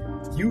families.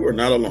 You are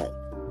not alone.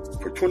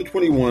 For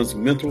 2021's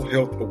Mental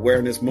Health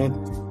Awareness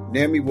Month,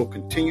 NAMI will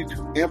continue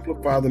to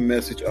amplify the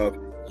message of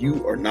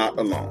you are not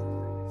alone.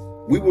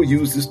 We will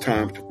use this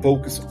time to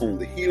focus on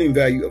the healing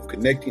value of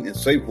connecting in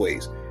safe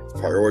ways,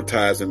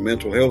 prioritizing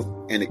mental health,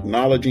 and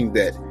acknowledging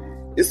that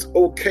it's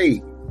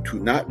okay to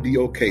not be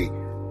okay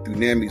through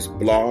NAMI's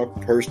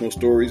blog, personal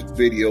stories,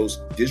 videos,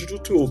 digital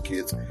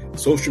toolkits,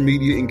 social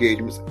media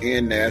engagements,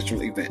 and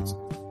national events.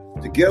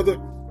 Together,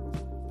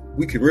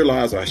 we can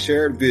realize our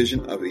shared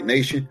vision of a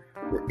nation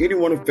where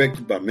anyone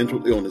affected by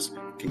mental illness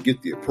can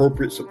get the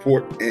appropriate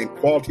support and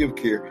quality of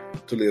care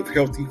to live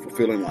healthy,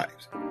 fulfilling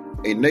lives.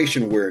 A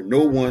nation where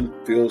no one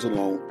feels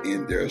alone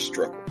in their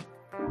struggle.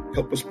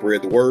 Help us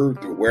spread the word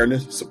through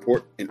awareness,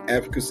 support, and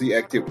advocacy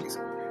activities.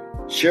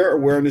 Share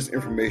awareness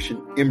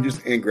information,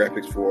 images, and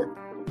graphics for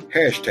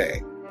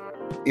hashtag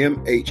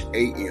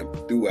MHAM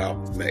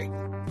throughout May.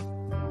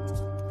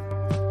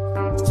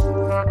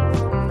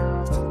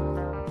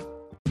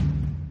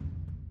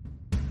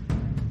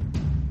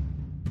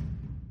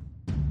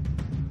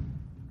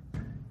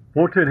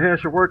 Want to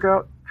enhance your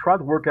workout? Try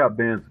the workout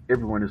bands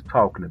everyone is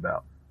talking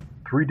about.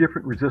 3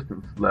 different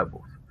resistance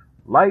levels: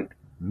 light,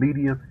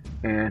 medium,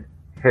 and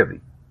heavy.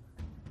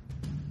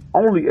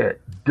 Only at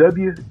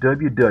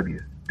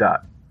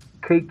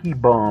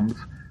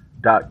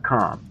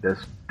www.cakeybums.com.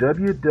 That's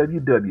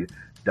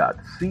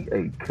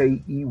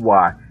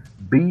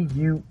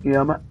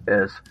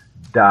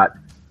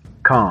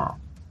www.cakeybums.com.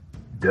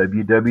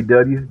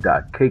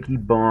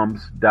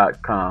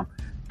 www.cakeybums.com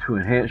to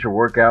enhance your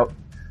workout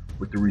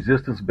with the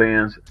resistance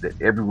bands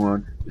that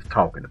everyone is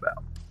talking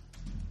about.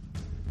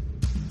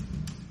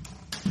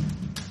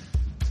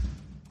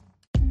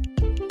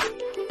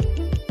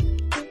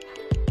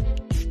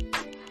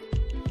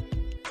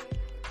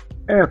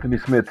 Anthony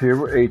Smith here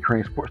with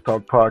A-Train Sports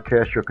Talk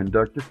Podcast, your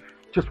conductor.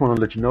 Just want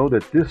to let you know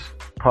that this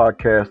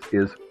podcast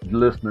is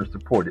listener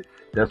supported.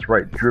 That's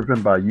right,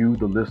 driven by you,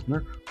 the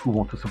listener, who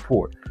want to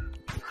support.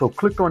 So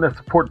click on that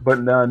support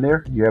button down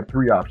there. You have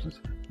three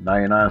options: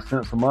 99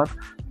 cents a month,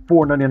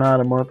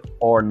 $4.99 a month,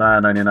 or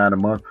 $9.99 a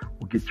month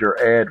will get your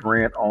ad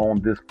rent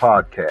on this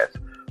podcast.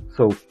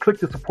 So click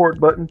the support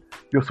button.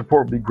 Your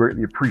support will be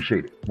greatly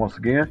appreciated. Once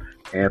again,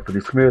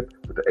 Anthony Smith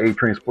with the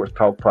A-Train Sports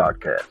Talk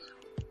Podcast.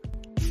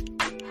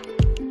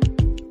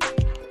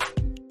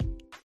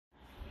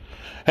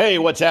 Hey,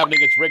 what's happening?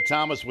 It's Rick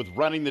Thomas with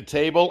Running the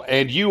Table,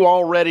 and you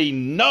already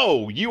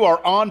know you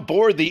are on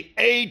board the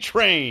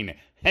A-Train.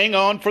 Hang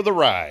on for the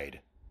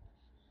ride.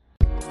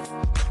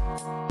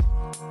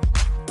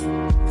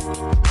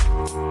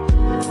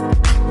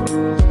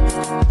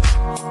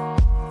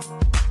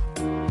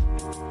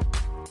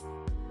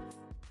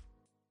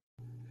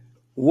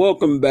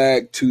 Welcome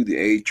back to the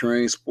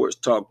A-Train Sports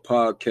Talk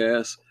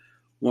Podcast.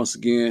 Once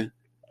again,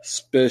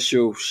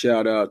 special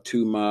shout out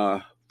to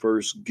my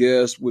first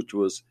guest, which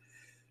was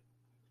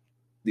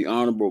the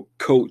Honorable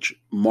Coach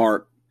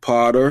Mark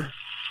Potter.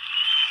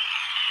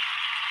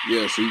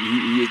 Yes, he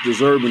is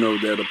deserving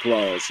of that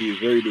applause. He is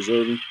very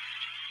deserving.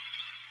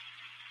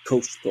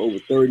 Coached for over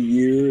 30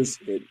 years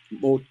at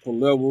multiple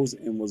levels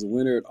and was a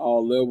winner at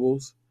all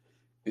levels.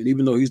 And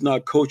even though he's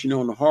not coaching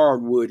on the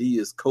hardwood, he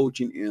is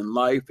coaching in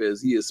life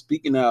as he is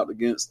speaking out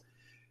against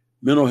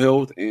mental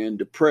health and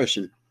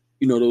depression.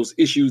 You know, those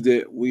issues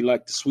that we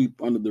like to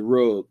sweep under the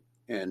rug.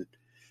 And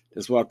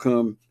that's why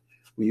when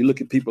you look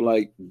at people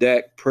like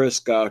Dak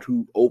Prescott,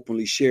 who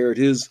openly shared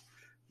his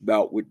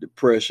bout with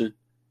depression,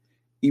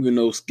 even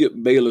though Skip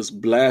Bayless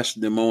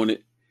blasted him on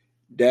it,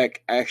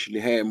 Dak actually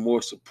had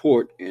more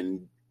support,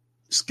 and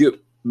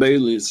Skip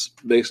Bayless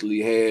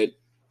basically had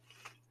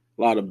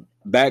a lot of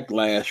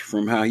backlash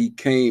from how he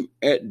came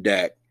at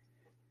Dak.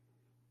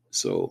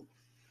 So,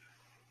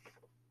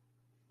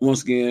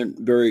 once again,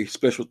 very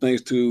special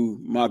thanks to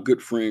my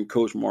good friend,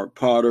 Coach Mark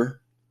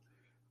Potter,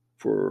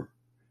 for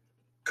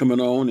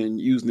coming on and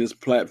using this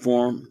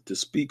platform to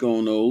speak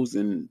on those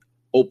and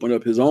open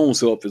up his own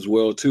self as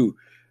well, too.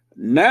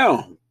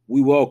 Now, we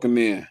welcome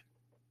in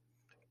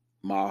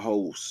my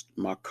host,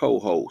 my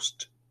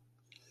co-host,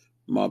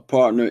 my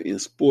partner in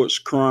sports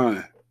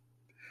crime,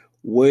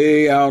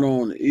 way out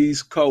on the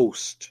East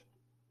Coast,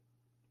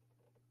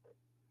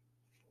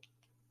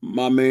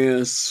 my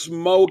man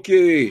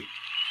Smokey.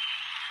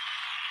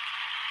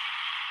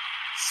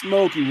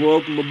 Smokey,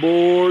 welcome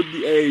aboard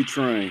the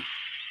A-Train.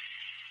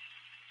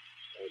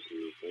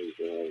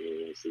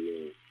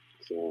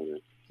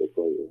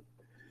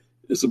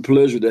 It's a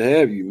pleasure to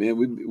have you,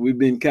 man. We've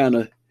been kind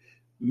of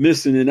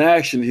missing in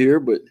action here,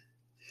 but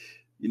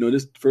you know,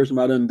 this is the first time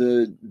I done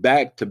did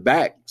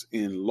back-to-backs,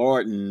 and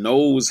Lord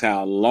knows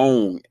how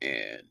long.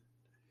 And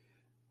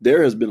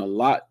there has been a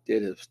lot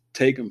that has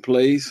taken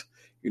place.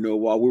 You know,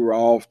 while we were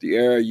off the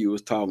air, you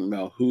was talking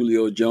about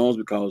Julio Jones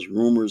because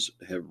rumors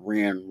have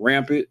ran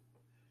rampant.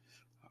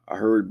 I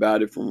heard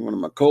about it from one of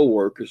my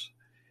coworkers.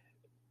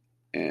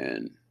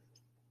 And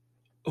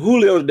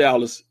Julio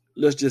Dallas,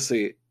 let's just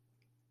say it,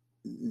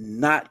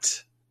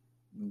 not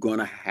going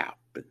to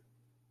happen.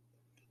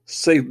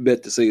 Safe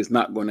bet to say it's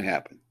not going to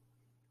happen.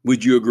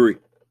 Would you agree?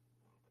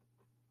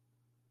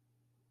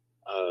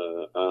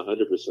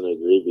 100%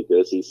 agree,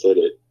 because he said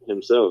it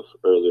himself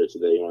earlier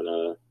today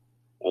on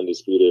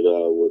Undisputed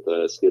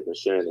with Skip and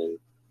Shannon.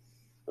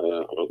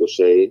 Uncle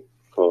Shay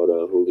called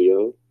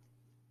Julio,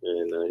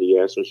 and he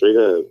asked him straight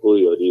up,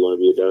 Julio, do you want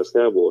to be a Dallas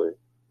Cowboy?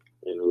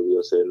 And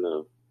Julio said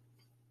no.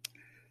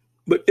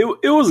 But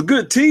it was a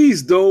good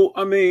tease, though.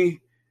 I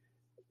mean,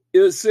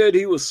 it said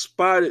he was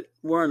spotted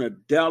wearing a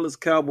Dallas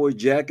Cowboy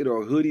jacket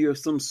or hoodie of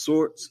some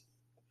sorts.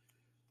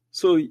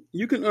 So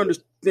you can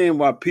understand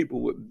why people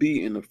would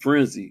be in a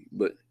frenzy.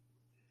 But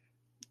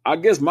I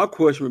guess my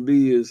question would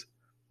be is,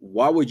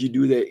 why would you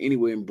do that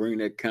anyway and bring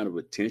that kind of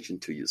attention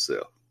to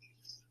yourself?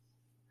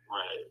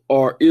 Right.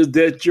 Or is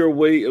that your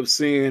way of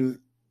saying,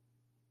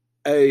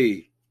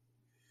 hey,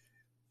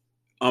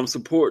 I'm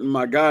supporting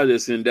my guy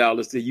that's in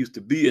Dallas that used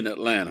to be in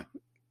Atlanta?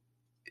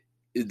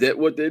 Is that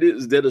what that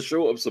is? Is that a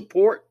show of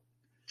support?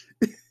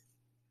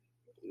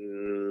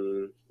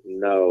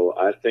 No,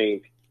 I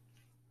think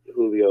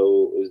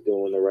Julio is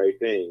doing the right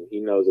thing. He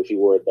knows if he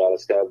wore a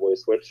Dallas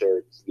Cowboys sweatshirt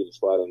to get a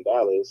spot in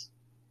Dallas,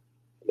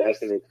 that's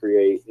going to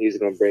create. He's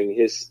going to bring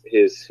his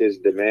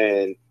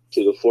demand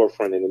to the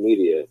forefront in the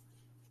media.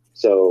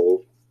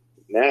 So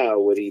now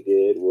what he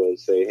did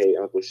was say, "Hey,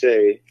 Uncle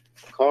Shay,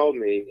 call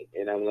me,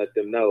 and I'm let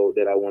them know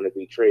that I want to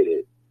be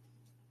traded."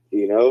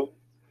 You know.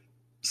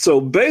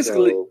 So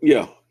basically,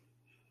 yeah.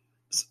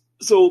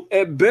 So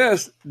at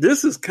best,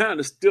 this is kind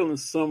of stealing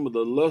some of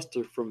the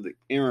luster from the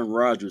Aaron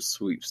Rodgers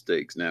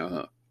sweepstakes now,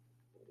 huh?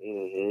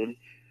 Mm-hmm.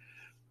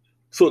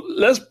 So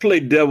let's play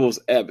devil's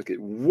advocate.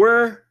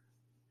 Where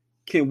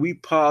can we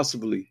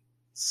possibly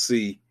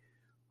see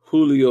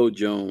Julio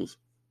Jones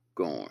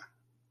going?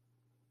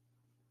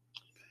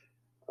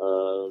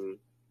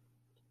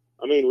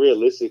 I mean,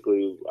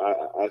 realistically,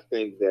 I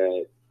think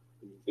that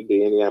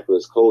the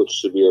Indianapolis coach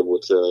should be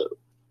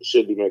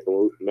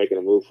making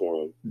a move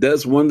for him.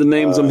 That's one of the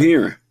names I'm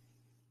hearing.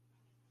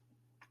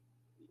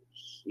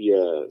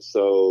 Yeah,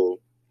 so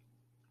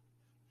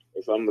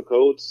if I'm the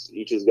coach,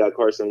 you just got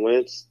Carson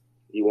Wentz.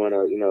 You want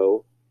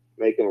to,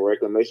 make him a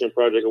reclamation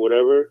project or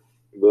whatever.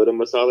 Build him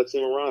a solid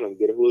team around him.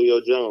 Get a Julio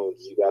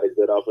Jones. You got a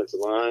good offensive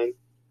line.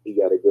 You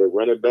got a good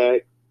running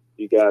back.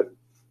 You got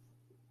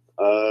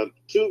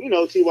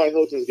T.Y.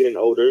 Hilton's getting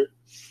older.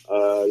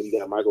 You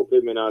got Michael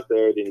Pittman out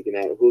there. Then you can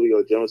add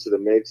Julio Jones to the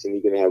mix, and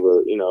you can have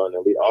an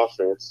elite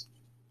offense.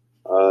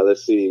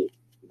 Let's see,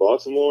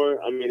 Baltimore.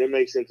 I mean, it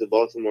makes sense to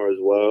Baltimore as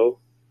well.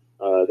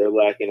 They're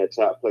lacking a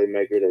top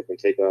playmaker that can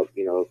take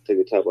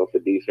the top off the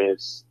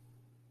defense.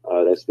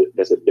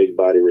 That's a big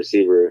body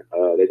receiver.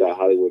 They got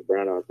Hollywood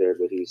Brown out there,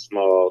 but he's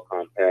small,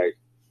 compact,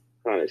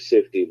 kind of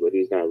shifty, but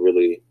he's not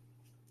really,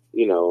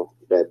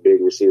 that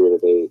big receiver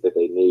that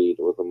they need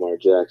with Lamar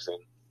Jackson.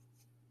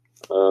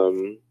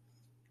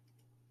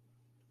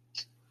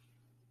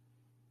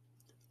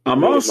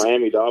 If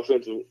Miami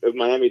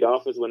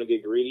Dolphins want to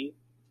get greedy,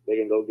 they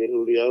can go get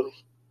Julio,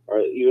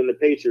 or even the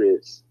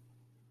Patriots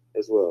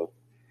as well.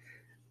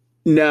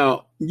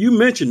 Now, you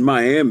mentioned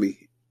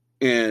Miami,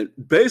 and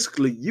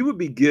basically you would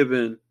be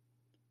given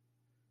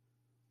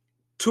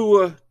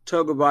Tua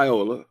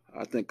Tagovailoa.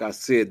 I think I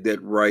said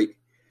that right.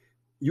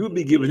 You would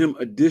be giving him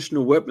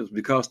additional weapons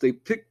because they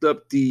picked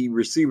up the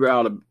receiver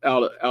out of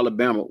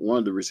Alabama, one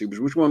of the receivers.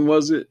 Which one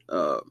was it?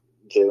 Jalen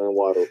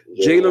Waddle.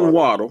 Jalen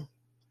Waddle.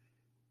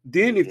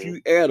 Then if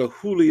you add a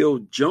Julio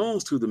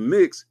Jones to the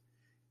mix,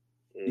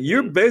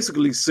 you're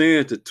basically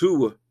saying to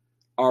Tua,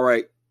 all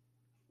right,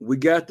 we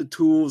got the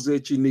tools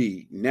that you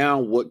need. Now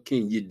what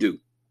can you do?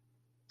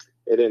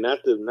 And then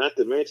not to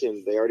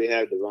mention, they already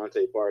have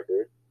Devontae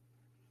Parker.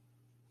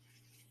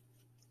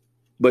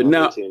 But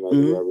now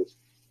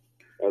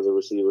as a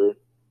receiver.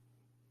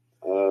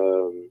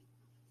 And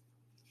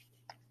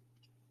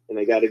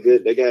they got a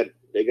good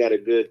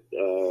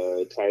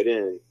tight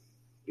end,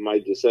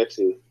 Mike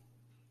Gesicki.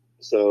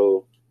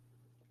 So,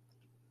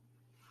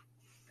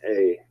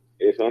 hey,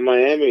 if I'm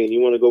Miami and you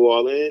want to go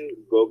all in,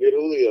 go get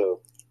Julio.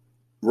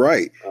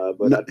 Right.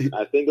 But I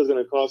think it's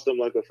going to cost them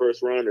like a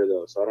first rounder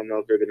though. So I don't know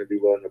if they're going to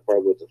do well in the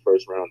part with the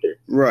first rounder.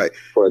 Right.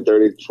 For a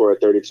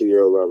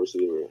 32-year-old wide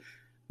receiver.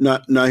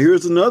 Now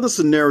here's another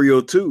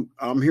scenario too.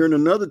 I'm hearing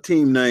another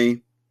team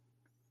name,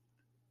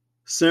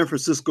 San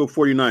Francisco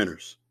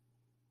 49ers.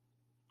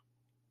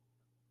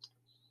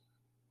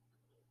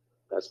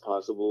 That's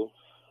possible.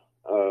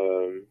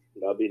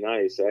 That'd be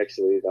nice,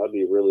 actually. That'd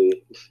be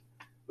really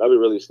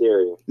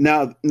scary.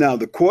 Now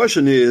the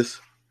question is,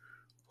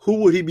 who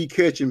would he be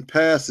catching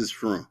passes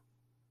from?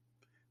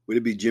 Would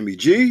it be Jimmy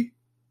G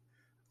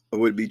or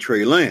would it be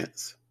Trey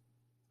Lance?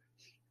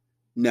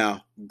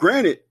 Now,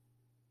 granted,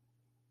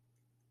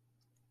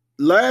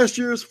 last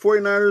year's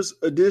 49ers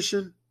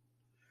edition,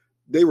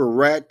 they were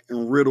racked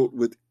and riddled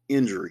with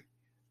injury,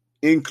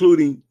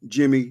 including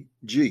Jimmy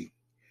G.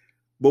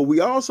 But we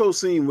also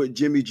seen what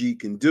Jimmy G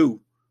can do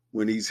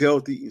when he's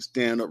healthy and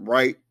stand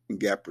upright and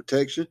got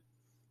protection.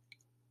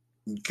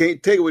 You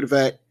can't take away the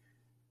fact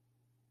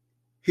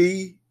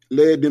he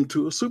led them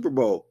to a Super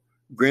Bowl.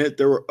 Granted,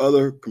 there were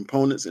other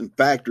components and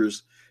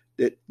factors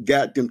that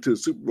got them to the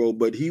Super Bowl,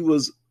 but he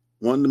was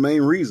one of the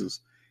main reasons.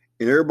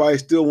 And everybody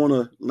still want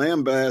to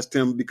lambaste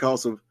him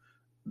because of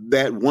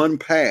that one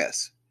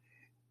pass.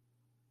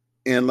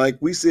 And like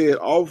we said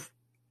off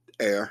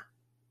air,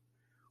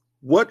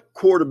 what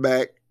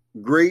quarterback,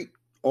 great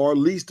or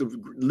least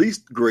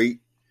great,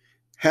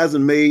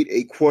 hasn't made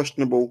a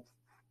questionable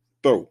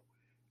throw?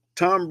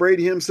 Tom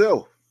Brady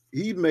himself,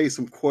 he made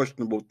some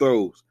questionable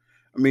throws.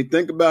 I mean,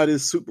 think about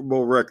his Super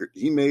Bowl record.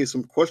 He made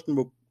some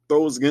questionable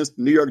throws against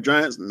the New York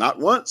Giants, not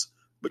once,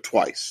 but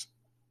twice.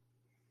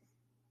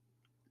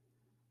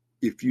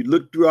 If you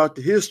look throughout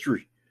the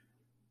history,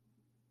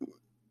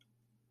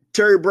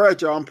 Terry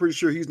Bradshaw, I'm pretty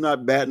sure he's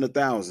not batting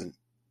 1,000.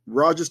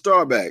 Roger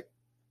Staubach,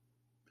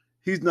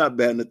 he's not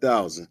batting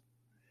 1,000.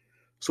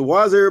 So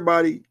why is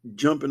everybody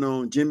jumping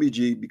on Jimmy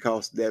G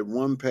because that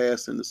one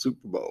pass in the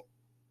Super Bowl?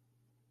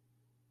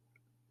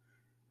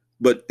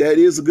 But that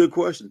is a good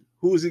question.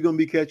 Who is he going to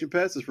be catching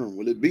passes from?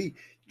 Will it be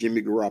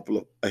Jimmy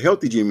Garoppolo, a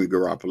healthy Jimmy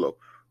Garoppolo,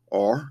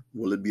 or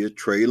will it be a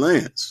Trey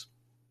Lance?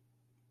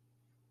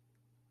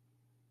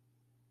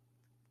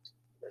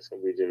 That's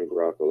going to be Jimmy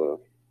Garoppolo.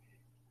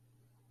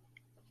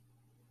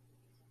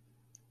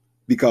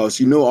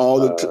 Because all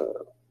the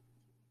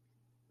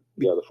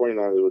the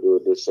 49ers will do a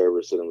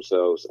disservice to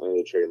themselves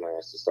and Trey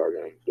Lance to start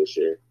him this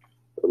year.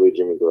 It'll be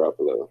Jimmy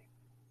Garoppolo.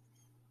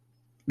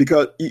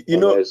 Because,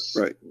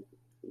 right.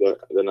 No,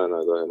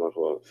 go ahead, my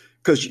fault.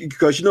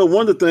 Because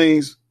one of the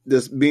things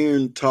that's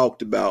being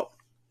talked about,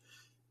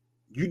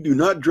 you do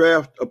not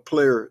draft a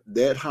player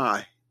that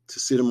high to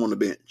sit him on the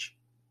bench.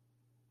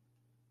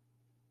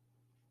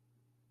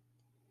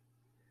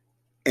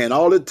 And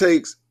all it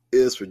takes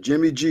is for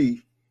Jimmy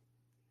G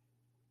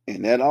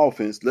and that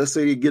offense, let's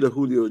say they get a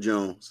Julio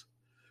Jones,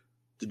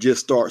 to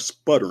just start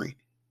sputtering.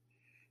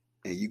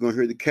 And you're going to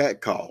hear the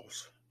cat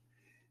calls.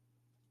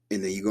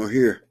 And then you're going to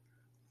hear,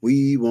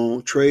 we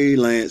won't trade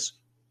Lance.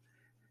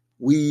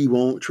 We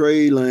won't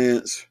trade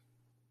Lance.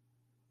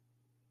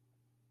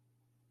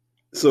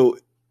 So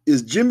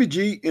is Jimmy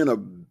G in a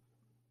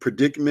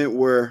predicament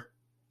where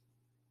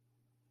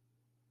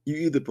you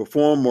either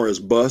perform or it's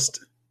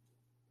bust?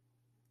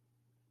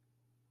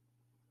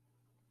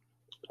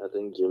 I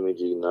think Jimmy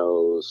G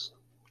knows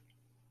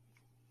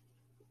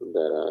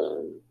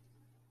that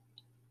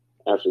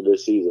after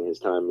this season, his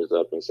time is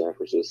up in San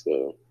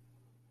Francisco.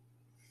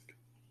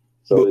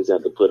 So he's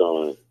got to put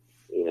on,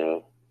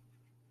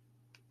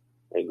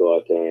 and go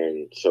out there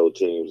and show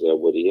teams that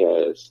what he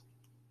has.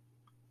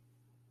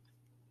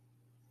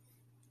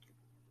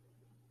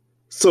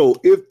 So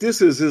if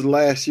this is his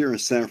last year in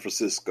San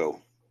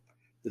Francisco,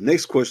 the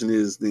next question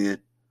is then,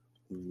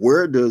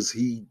 where does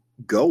he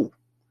go?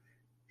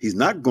 He's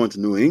not going to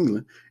New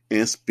England.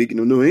 And speaking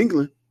of New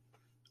England,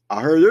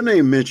 I heard their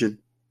name mentioned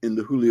in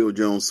the Julio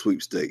Jones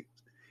sweepstakes.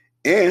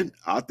 And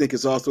I think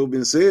it's also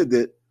been said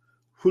that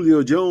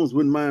Julio Jones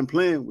wouldn't mind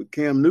playing with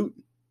Cam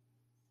Newton.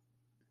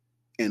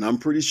 And I'm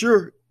pretty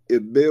sure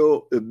if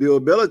Bill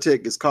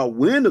Belichick is caught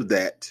wind of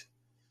that,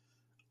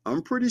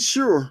 I'm pretty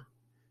sure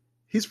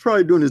he's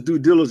probably doing his due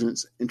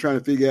diligence and trying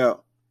to figure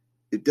out,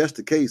 if that's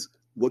the case,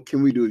 what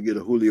can we do to get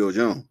a Julio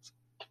Jones?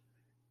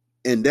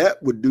 And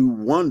that would do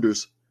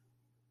wonders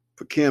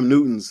for Cam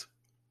Newton's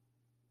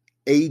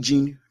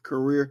aging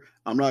career.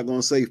 I'm not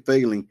going to say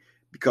failing,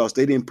 because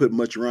they didn't put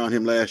much around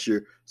him last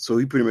year. So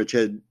he pretty much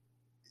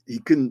he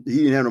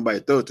didn't have nobody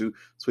to throw to.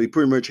 So he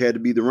pretty much had to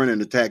be the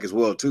running attack as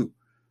well too.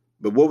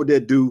 But what would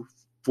that do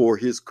for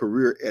his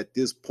career at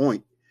this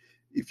point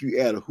if you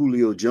add a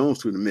Julio Jones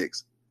to the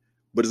mix?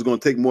 But it's going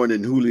to take more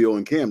than Julio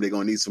and Cam. They're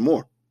going to need some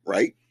more,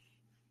 right?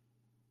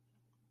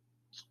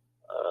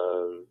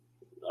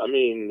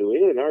 New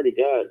England already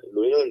got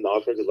New England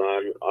offensive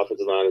line.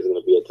 Offensive line is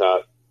going to be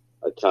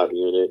a top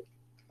unit.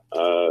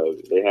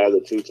 They have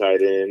the 2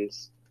 tight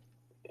ends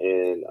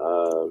and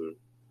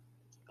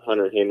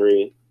Hunter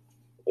Henry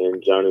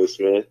and Jonnu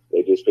Smith.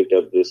 They just picked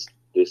up this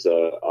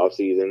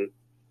offseason.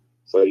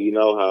 So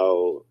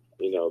how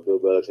Bill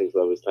Belichick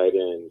loves his tight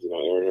ends.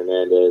 Aaron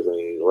Hernandez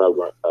and Rob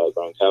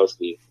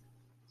Gronkowski.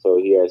 So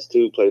he has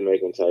 2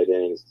 playmaking tight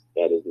ends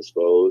at his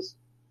disposal.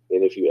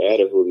 And if you add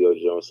a Julio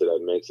Jones to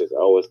that mix, it's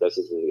always that's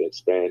just to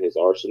expand his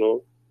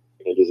arsenal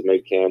and just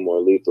make Cam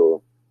more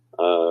lethal.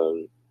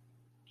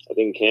 I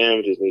think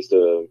Cam just needs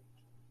to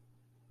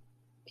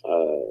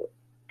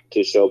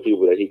show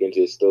people that he can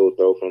just still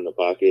throw from the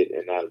pocket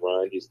and not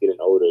run. He's getting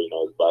older,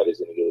 his body's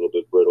going to get a little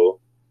bit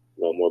brittle,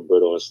 more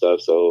brittle and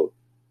stuff. So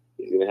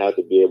he's going to have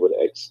to be able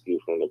to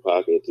execute from the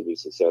pocket to be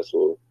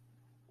successful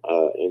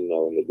in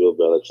the Bill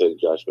Belichick,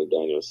 Josh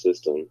McDaniels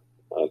system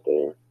out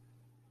there.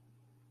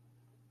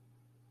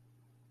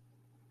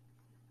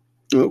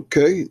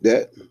 Okay,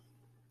 that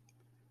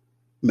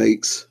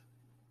makes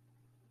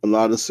a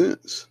lot of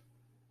sense.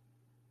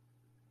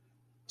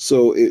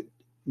 So it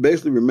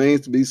basically remains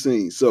to be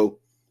seen. So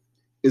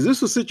is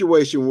this a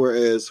situation where,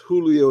 as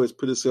Julio has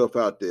put himself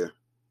out there,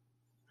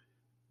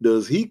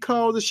 does he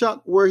call the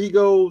shot where he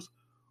goes?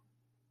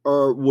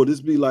 Or will this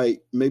be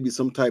like maybe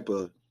some type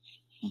of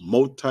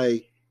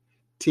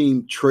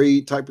multi-team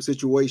trade type of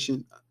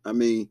situation? I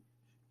mean,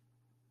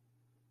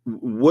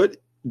 what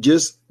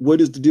is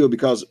the deal?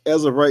 Because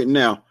as of right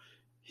now,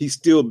 he's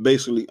still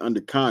basically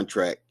under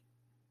contract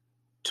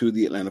to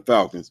the Atlanta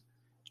Falcons.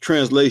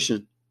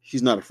 Translation,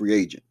 he's not a free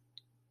agent.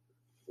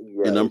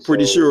 Right. And I'm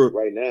pretty sure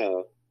right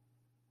now,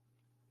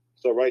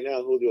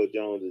 Julio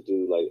Jones is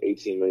due like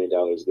 $18 million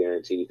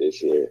guaranteed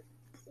this year.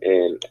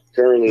 And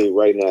currently,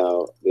 right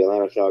now, the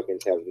Atlanta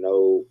Falcons have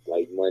no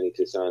money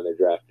to sign their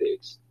draft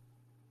picks.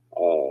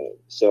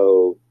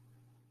 So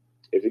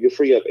if you could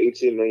free up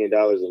 $18 million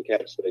in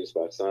cap space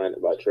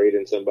by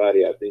trading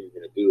somebody, I think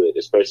you're going to do it,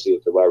 especially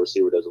if the wide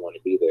receiver doesn't want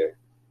to be there.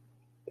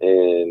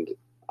 And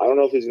I don't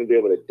know if he's going to be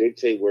able to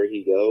dictate where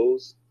he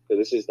goes, because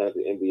this is not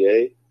the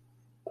NBA.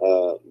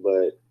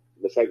 But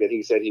the fact that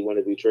he said he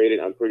wanted to be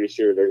traded, I'm pretty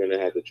sure they're going to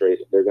have to trade.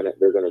 They're going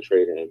to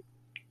trade him.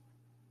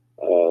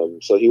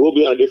 So he will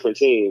be on a different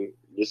team,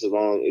 just as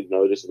long,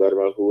 just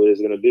about who it is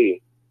going to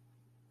be.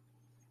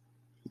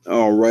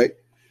 All right.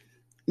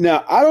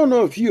 Now, I don't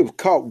know if you have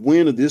caught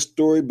wind of this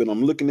story, but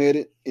I'm looking at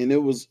it, and it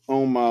was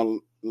on my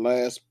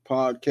last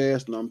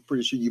podcast, and I'm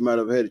pretty sure you might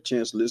have had a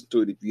chance to listen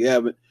to it. If you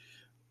haven't,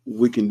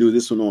 we can do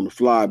this one on the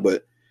fly.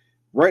 But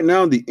right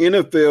now, the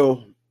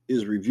NFL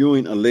is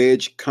reviewing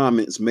alleged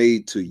comments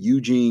made to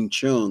Eugene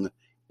Chung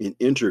in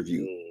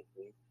interview.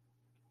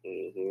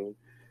 Mm-hmm.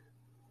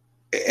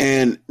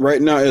 And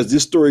right now, as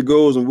this story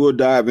goes, and we'll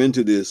dive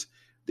into this,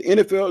 the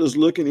NFL is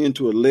looking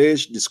into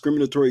alleged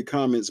discriminatory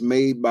comments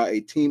made by a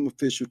team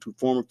official to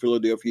former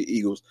Philadelphia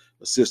Eagles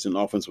assistant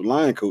offensive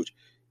line coach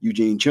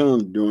Eugene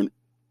Chung during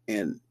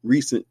a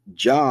recent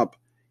job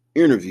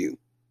interview.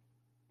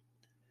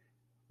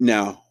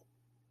 Now,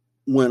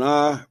 when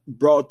I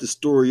brought the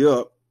story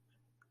up,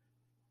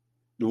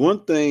 the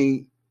one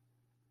thing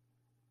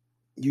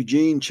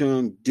Eugene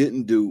Chung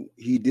didn't do,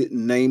 he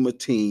didn't name a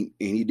team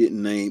and he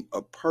didn't name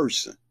a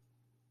person.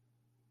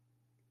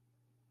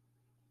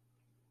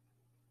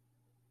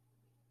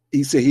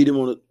 He said he didn't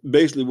want to,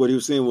 basically what he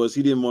was saying was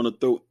he didn't want to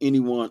throw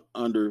anyone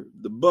under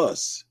the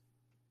bus.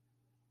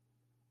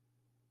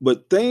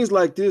 But things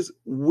like this,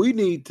 we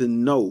need to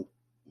know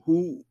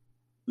who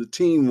the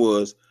team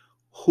was,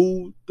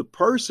 who the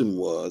person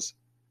was,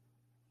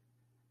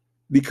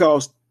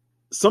 because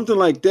something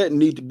like that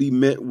need to be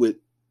met with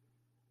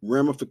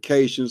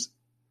ramifications,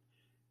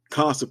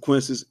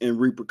 consequences, and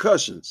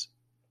repercussions.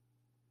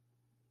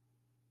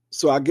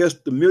 So I guess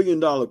the $1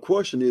 million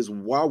question is,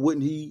 why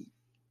wouldn't he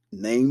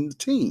name the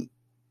team?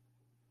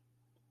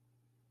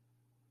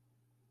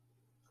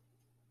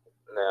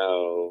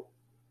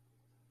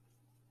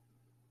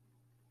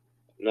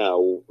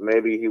 Now,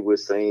 maybe he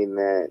was saying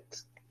that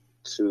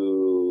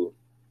to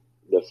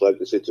deflect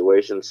the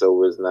situation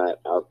so it's not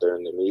out there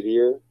in the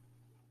media,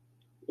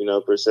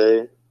 per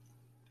se.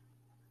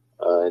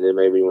 And then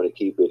maybe you want to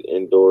keep it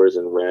indoors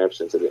and wraps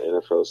into the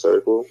NFL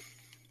circle.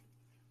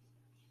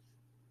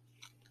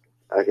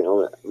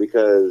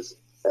 Because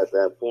at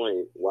that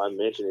point, why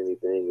mention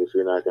anything if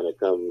you're not going to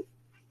come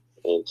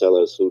and tell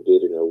us who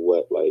did it or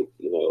what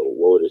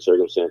were the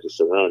circumstances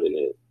surrounding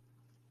it?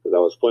 Because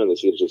that was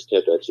pointless. You just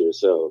kept that to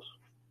yourself,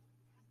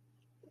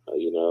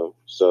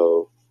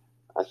 So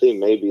I think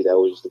maybe that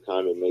was just a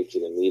comment made to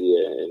the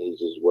media, and he's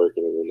just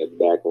working in the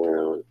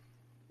background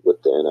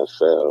with the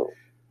NFL.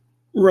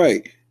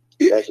 Right.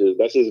 That's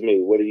just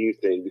me. What do you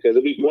think? Because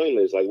it'd be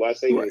pointless. Like, why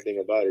say anything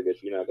about it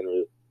if you're not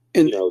going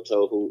to,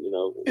 tell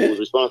who's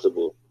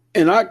responsible?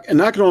 And I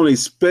can only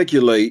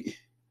speculate.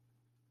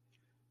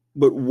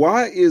 But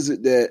why is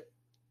it that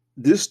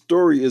this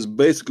story is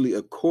basically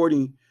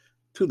according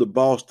to the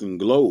Boston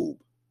Globe?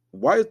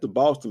 Why is the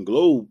Boston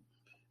Globe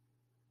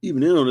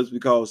even in on this?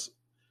 Because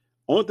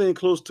only thing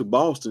close to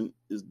Boston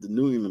is the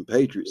New England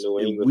Patriots.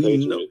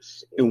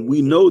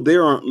 We know they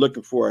aren't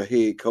looking for a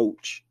head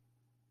coach.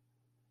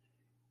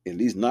 At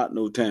least not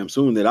no time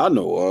soon that I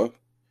know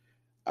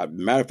of.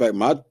 Matter of fact,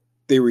 my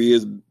theory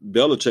is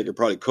Belichick will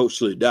probably coach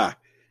till he die.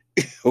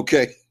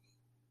 Okay.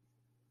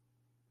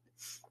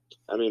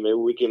 I mean, maybe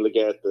we can look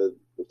at the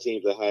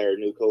teams that hire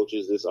new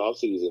coaches this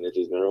offseason if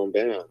it's their own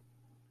down.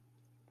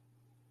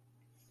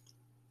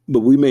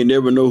 But we may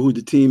never know who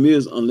the team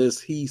is unless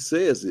he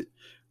says it.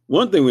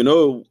 One thing we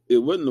know, it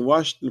wasn't the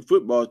Washington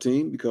football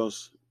team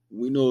because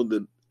we know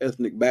the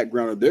ethnic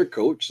background of their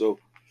coach. So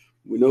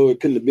we know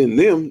it couldn't have been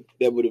them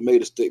that would have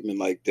made a statement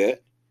like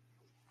that.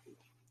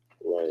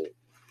 Right.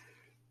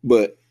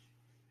 But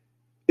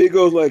it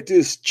goes like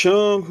this.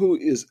 Chung, who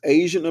is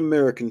Asian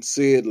American,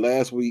 said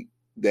last week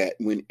that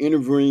when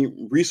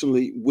interviewing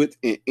recently with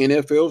an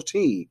NFL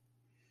team,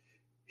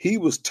 he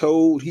was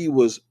told he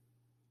was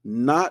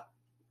not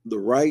the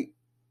right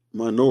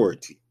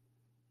minority.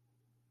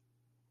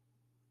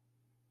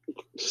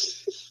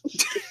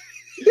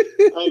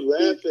 I'm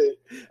laughing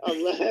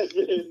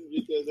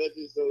because that's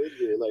just so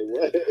ignorant. Like,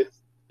 what?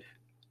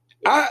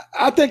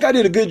 I think I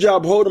did a good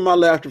job holding my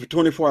laughter for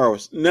 24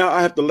 hours. Now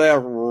I have to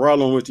laugh right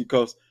along with you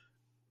because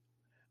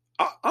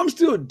I'm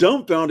still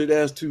dumbfounded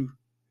as to,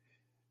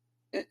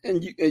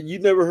 and you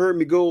never heard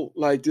me go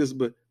like this,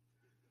 but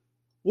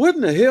what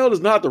in the hell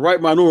is not the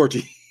right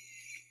minority?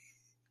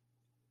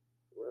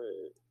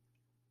 Right.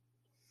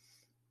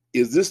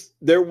 Is this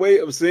their way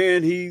of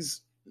saying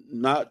he's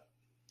not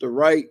the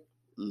right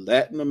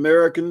Latin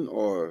American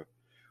or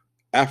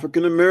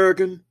African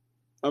American?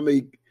 I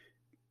mean,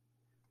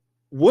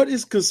 what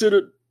is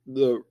considered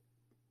the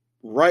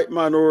right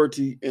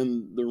minority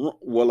and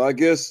well, I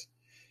guess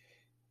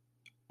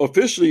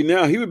officially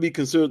now he would be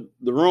considered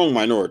the wrong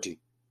minority.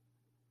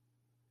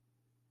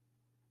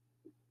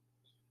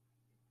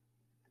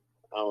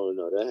 I don't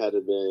know. That had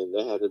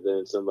to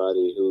been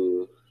somebody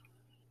who,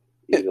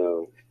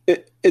 and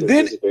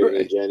then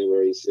in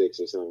January 6th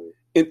or something.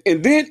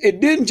 And then it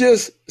didn't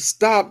just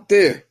stop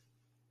there.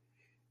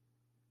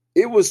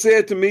 It was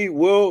said to me,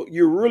 well,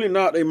 you're really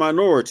not a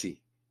minority.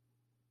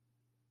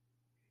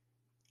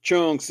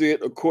 Chung said,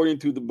 according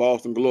to the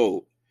Boston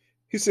Globe.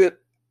 He said,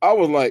 I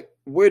was like,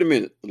 wait a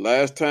minute. The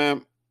last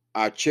time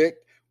I checked,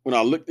 when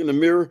I looked in the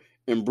mirror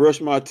and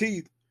brushed my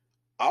teeth,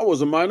 I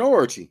was a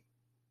minority.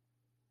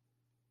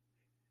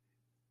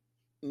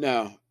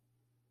 Now,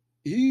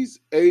 he's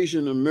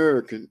Asian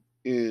American,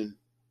 and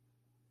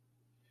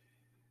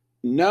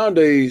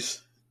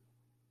nowadays,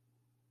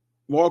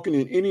 walking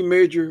in any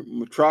major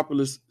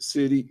metropolis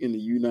city in the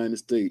United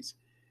States,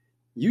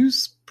 you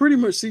pretty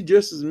much see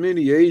just as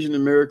many Asian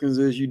Americans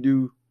as you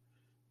do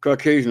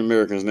Caucasian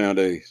Americans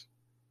nowadays.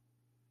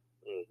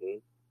 Mm-hmm.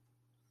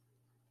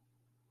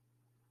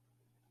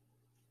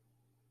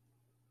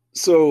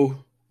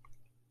 So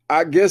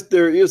I guess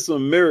there is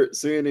some merit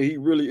saying that he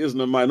really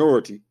isn't a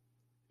minority,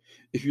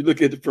 if you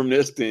look at it from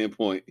that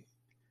standpoint.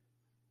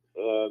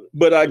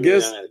 But I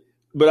guess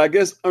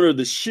under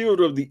the shield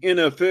of the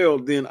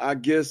NFL, then I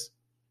guess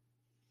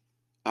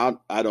I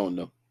don't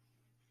know.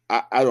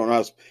 I don't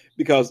know,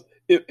 because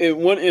in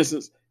one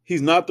instance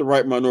he's not the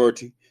right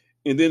minority,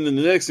 and then in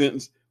the next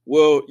sentence,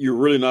 well, you're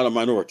really not a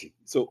minority.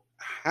 So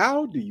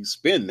how do you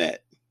spin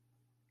that?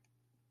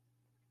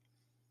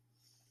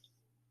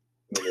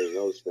 There's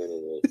no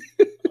spinning it.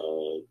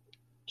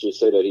 Just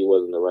say that he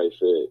wasn't the right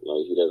fit.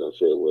 Like, he doesn't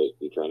fit what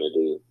you're trying to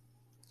do.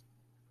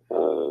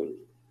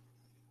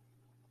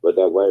 But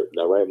that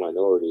right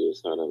minority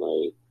is kind of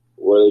like,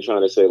 what are they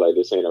trying to say? Like,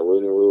 this ain't a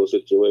Rooney Rule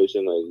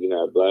situation. Like, you're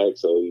not black,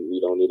 so we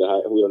don't need to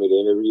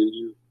interview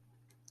you.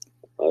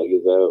 Like,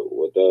 is that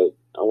what that?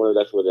 I wonder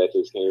if that's where that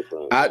just came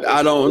from.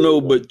 I don't know,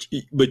 but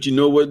you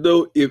know what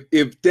though?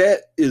 If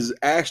that is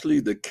actually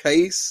the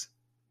case,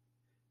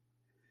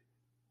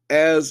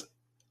 as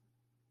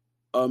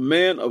a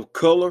man of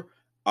color,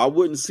 I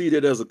wouldn't see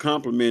that as a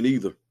compliment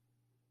either.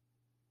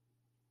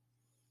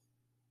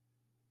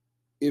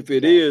 If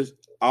it is,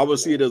 I would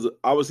see it as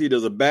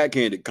a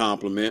backhanded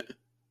compliment,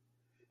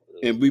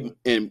 and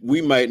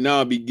we might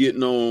now be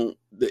getting on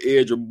the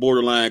edge of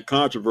borderline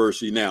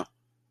controversy now.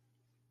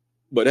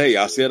 But hey,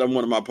 I said I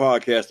wanted my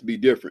podcast to be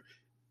different,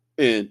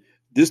 and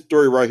this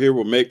story right here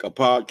will make a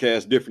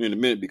podcast different in a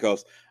minute,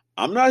 because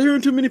I'm not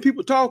hearing too many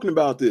people talking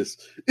about this.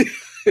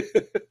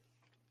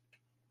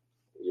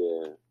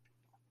 Yeah,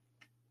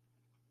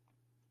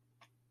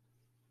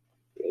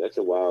 that's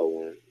a wild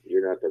one.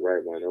 You're not the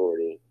right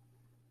minority.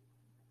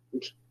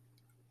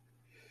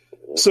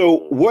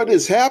 So what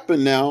has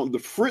happened now? The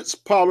Fritz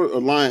Pollard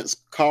Alliance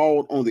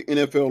called on the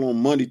NFL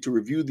on Monday to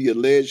review the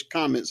alleged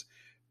comments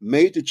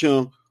made to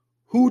Chung,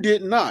 who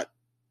did not,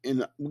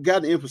 and we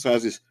got to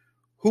emphasize this,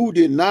 who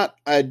did not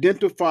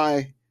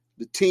identify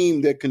the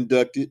team that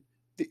conducted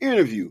the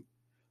interview.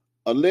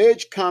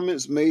 Alleged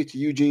comments made to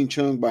Eugene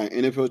Chung by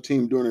an NFL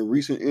team during a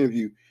recent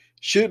interview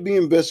should be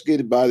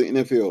investigated by the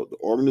NFL. The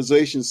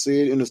organization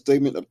said in a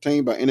statement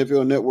obtained by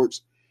NFL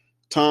Network's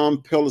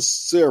Tom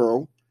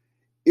Pelissero,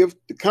 if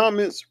the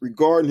comments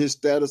regarding his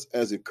status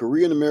as a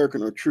Korean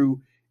American are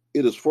true,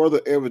 it is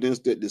further evidence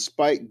that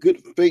despite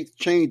good faith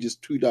changes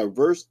to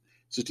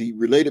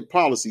diversity-related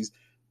policies,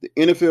 the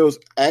NFL's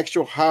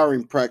actual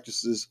hiring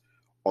practices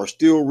are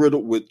still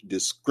riddled with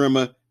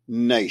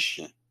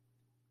discrimination.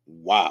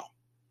 Wow.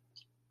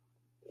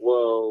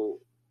 Well,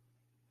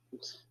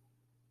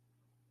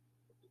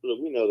 look,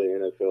 we know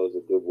the NFL is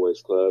a good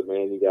boys club,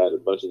 man. You got a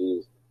bunch of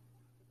these,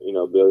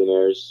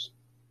 billionaires.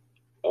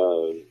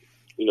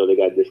 They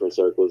got different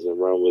circles and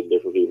run with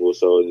different people.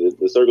 So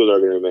the circles are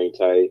going to remain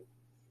tight.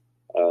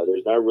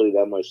 There's not really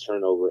that much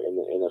turnover in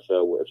the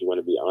NFL, if you want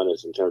to be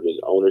honest, in terms of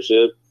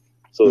ownership.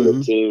 So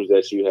the teams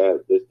that you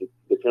have,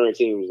 the current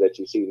teams that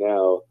you see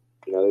now,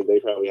 they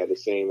probably had the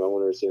same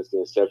owner since the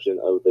inception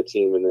of the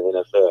team in the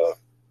NFL.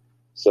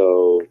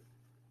 So,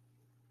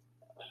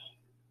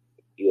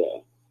 yeah.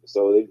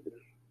 So,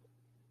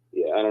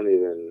 I don't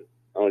even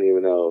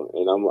know.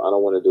 And I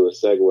don't want to do a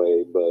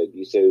segue, but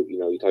you say,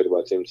 you talked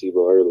about Tim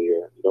Tebow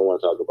earlier. You don't want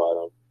to talk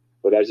about him.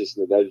 But that's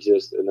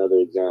just another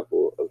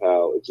example of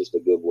how it's just a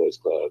good boys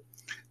club.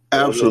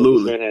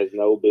 Absolutely. This man has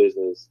no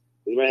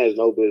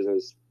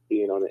business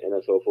being on the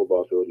NFL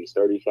football field. He's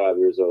 35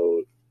 years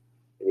old,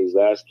 and he's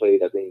last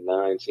played, I think,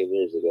 9-10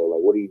 years ago.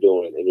 Like, what are you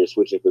doing? And you're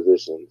switching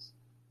positions.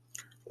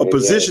 A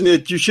position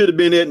that you should have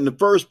been at in the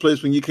first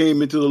place when you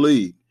came into the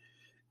league.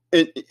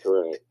 And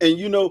correct. And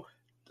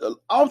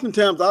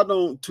oftentimes I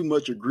don't too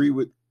much agree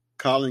with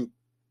Colin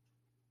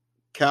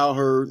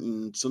Cowherd,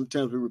 and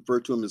sometimes we refer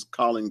to him as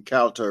Colin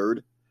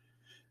Cowturd.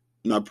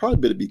 And I probably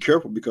better be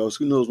careful, because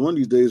who knows, one of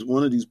these days,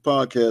 one of these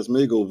podcasts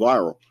may go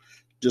viral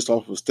just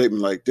off of a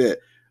statement like that.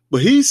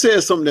 But he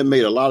said something that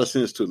made a lot of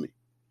sense to me.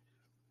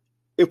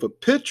 If a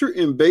pitcher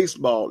in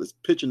baseball is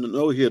pitching a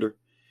no-hitter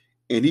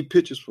and he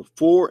pitches for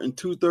 4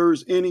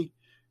 2/3 innings,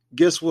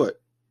 guess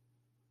what?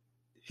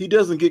 He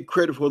doesn't get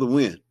credit for the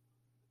win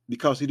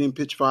because he didn't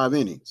pitch 5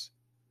 innings.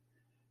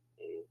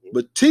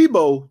 But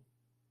Tebow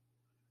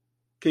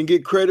can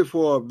get credit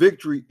for a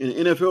victory in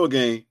an NFL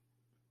game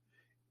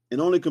and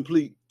only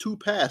complete 2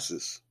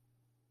 passes.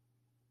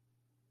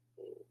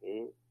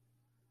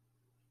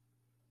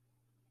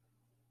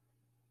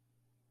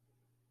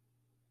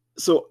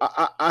 So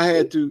I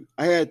had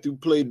to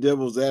play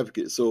devil's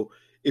advocate. So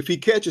if he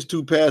catches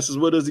 2 passes,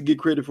 what does he get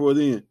credit for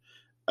then?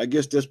 I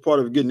guess that's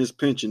part of getting his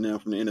pension now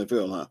from the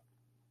NFL, huh?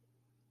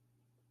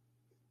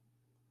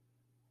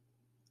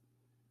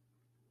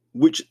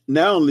 Which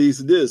now leads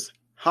to this.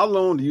 How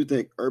long do you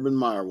think Urban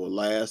Meyer will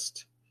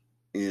last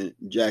in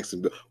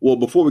Jacksonville? Well,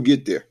 before we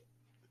get there,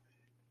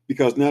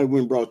 because now that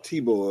we brought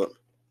Tebow up,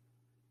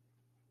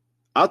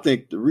 I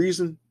think the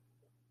reason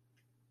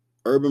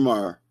Urban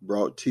Meyer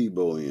brought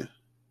Tebow in,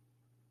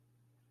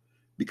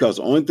 because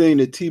the only thing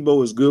that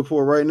Tebow is good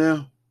for right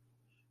now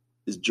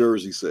is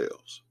jersey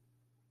sales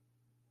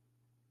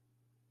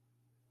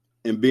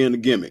and being a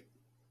gimmick.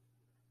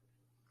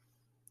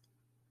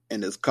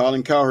 And as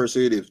Colin Cowherd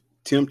said, if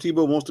Tim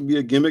Tebow wants to be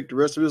a gimmick the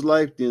rest of his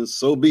life, then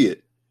so be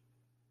it.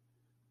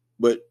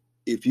 But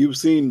if you've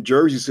seen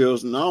jersey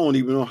sales, and I don't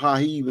even know how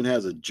he even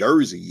has a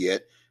jersey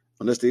yet,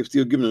 unless they've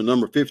still given him a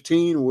number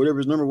 15 or whatever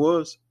his number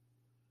was.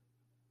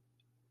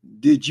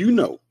 Did you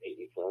know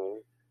 85.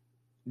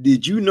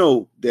 Did you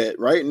know that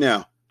right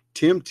now,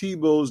 Tim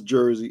Tebow's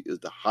jersey is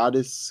the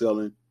hottest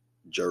selling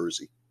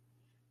jersey?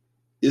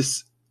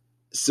 It's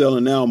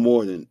selling now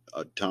more than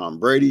a Tom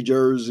Brady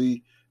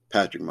jersey,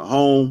 Patrick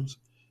Mahomes.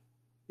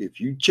 If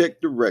you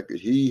check the record,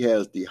 he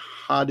has the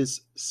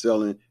hottest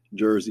selling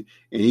jersey,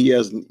 and he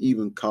hasn't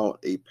even caught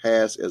a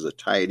pass as a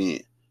tight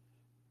end.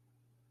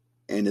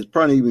 And it's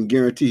probably even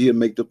guaranteed he'll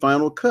make the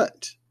final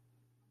cut.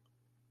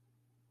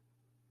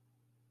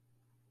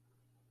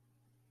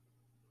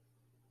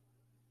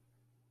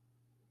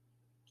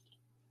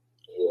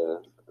 Yeah.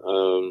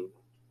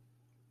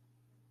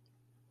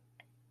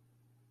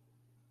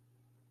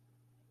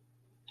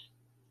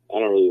 I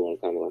don't really want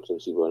to comment on Tim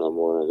Tebow no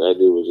more. That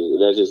dude was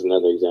that's just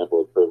another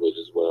example of privilege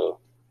as well.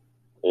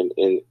 And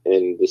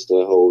just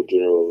the whole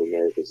general of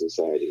American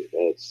society.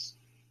 That's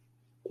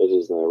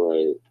just not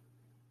right.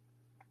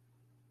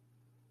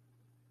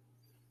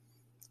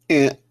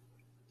 And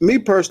me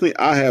personally,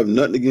 I have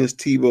nothing against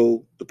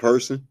Tebow, the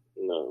person.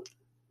 No.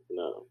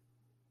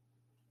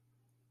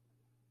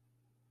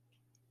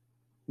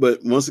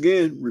 But once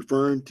again,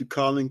 referring to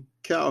Colin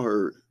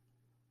Cowherd,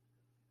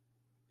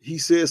 he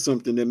said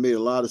something that made a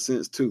lot of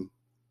sense too.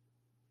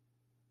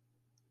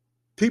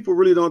 People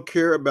really don't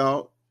care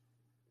about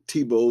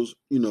Tebow's,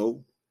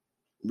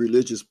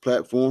 religious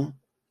platform.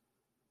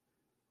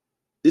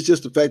 It's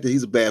just the fact that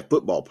he's a bad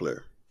football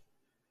player.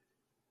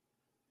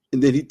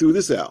 And then he threw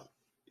this out.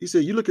 He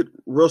said, you look at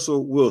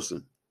Russell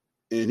Wilson,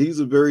 and he's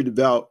a very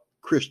devout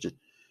Christian.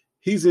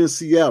 He's in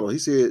Seattle. He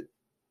said,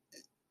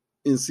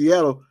 in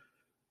Seattle,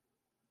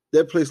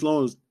 that place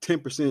alone is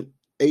 10%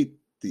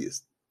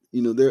 atheist.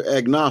 They're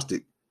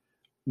agnostic.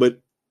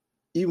 But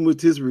even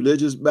with his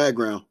religious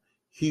background,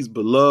 he's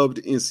beloved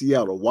in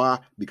Seattle. Why?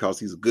 Because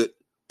he's a good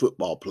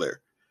football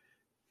player.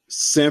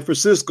 San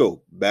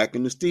Francisco, back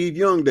in the Steve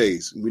Young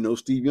days, we know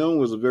Steve Young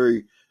was a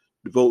very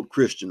devout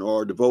Christian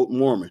or a devout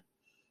Mormon.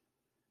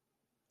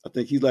 I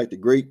think he's like the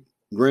great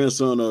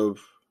grandson of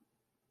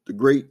the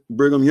great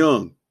Brigham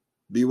Young,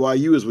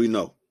 BYU as we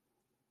know.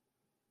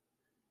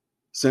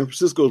 San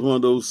Francisco is one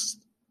of those,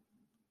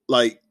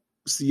 like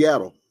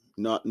Seattle,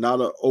 not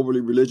an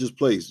overly religious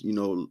place,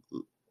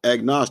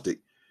 agnostic.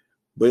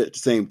 But at the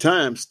same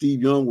time,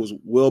 Steve Young was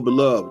well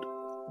beloved.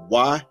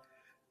 Why?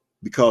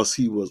 Because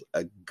he was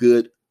a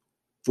good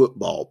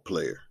football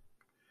player.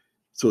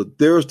 So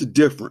there's the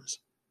difference.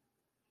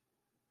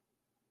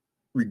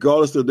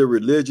 Regardless of their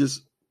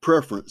religious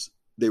preference,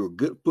 they were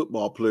good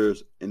football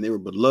players and they were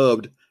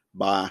beloved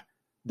by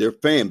their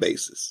fan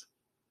bases.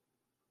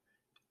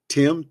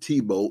 Tim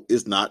Tebow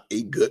is not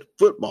a good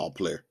football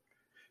player.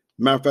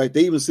 Matter of fact,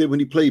 they even said when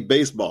he played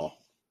baseball,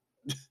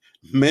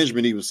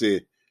 management even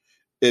said,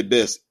 at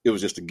best, it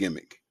was just a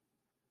gimmick.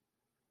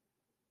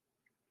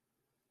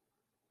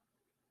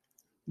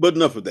 But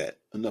enough of that.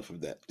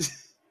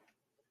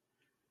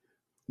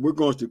 We're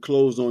going to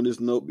close on this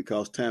note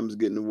because time is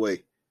getting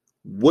away.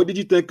 What did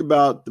you think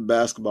about the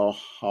Basketball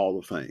Hall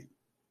of Fame?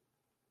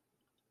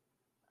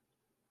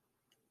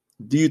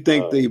 Do you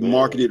think they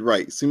marketed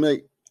right? Seemed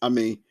like,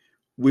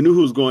 we knew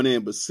who was going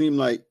in, but seemed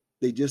like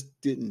they just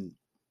didn't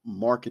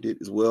market it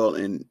as well,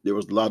 and there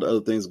was a lot of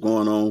other things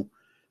going on.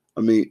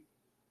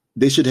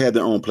 They should have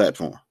their own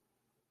platform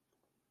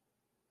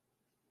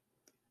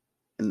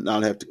and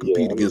not have to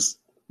compete against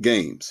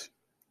games.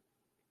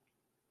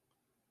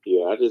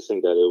 Yeah, I just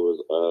think that it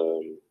was,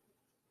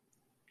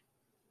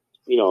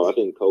 I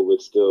think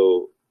COVID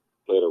still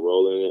played a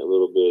role in it a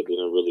little bit. They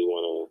didn't really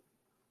want to,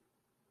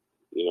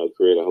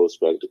 create a whole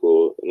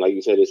spectacle. And like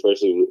you said,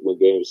 especially when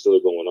games still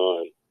going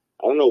on,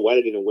 I don't know why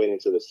they didn't wait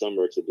until the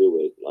summer to do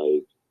it,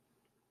 like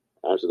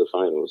after the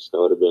finals. That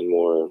would have been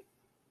more,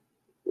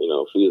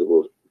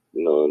 feasible,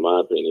 in my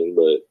opinion.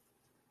 But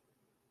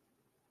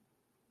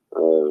I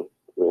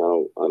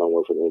don't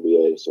work for the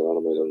NBA, so I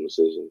don't make those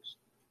decisions.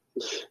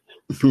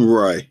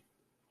 Right.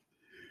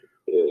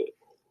 Yeah.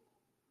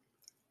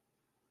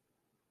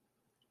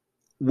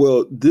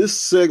 Well, this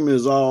segment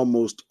is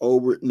almost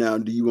over. Now,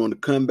 do you want to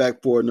come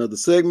back for another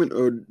segment,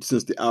 or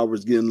since the hour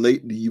is getting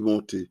late, do you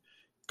want to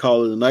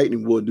call it a night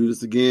and we'll do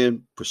this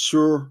again for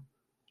sure,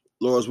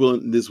 Lord's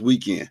willing, this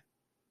weekend?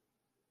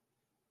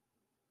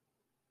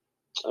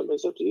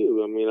 It's up to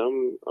you.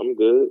 I'm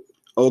good.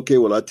 Okay,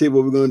 well, I'll tell you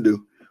what we're going to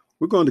do.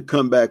 We're going to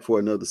come back for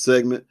another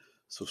segment.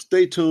 So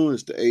stay tuned.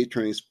 It's the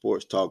A-Train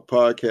Sports Talk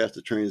podcast.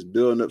 The train is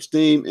building up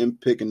steam and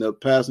picking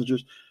up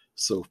passengers.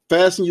 So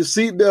fasten your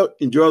seatbelt.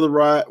 Enjoy the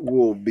ride.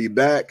 We'll be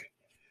back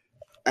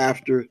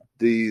after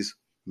these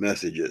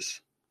messages.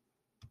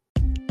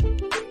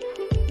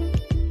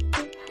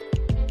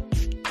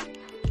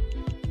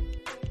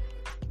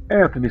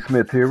 Anthony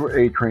Smith here with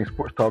A-Train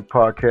Sports Talk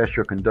podcast,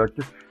 your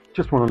conductor.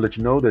 Just want to let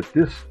you know that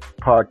this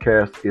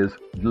podcast is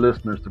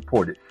listener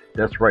supported.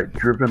 That's right,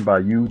 driven by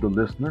you, the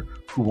listener,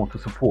 who want to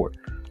support.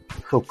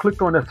 So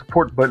click on that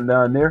support button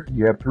down there.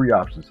 You have three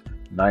options: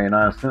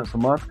 99 cents a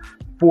month,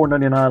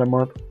 $4.99 a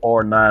month,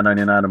 or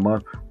 $9.99 a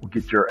month will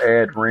get your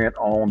ad ran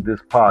on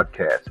this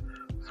podcast.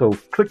 So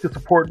click the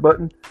support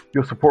button.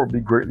 Your support will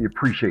be greatly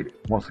appreciated.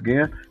 Once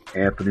again,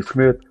 Anthony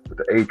Smith with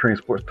the A-Train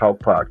Sports Talk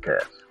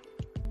podcast.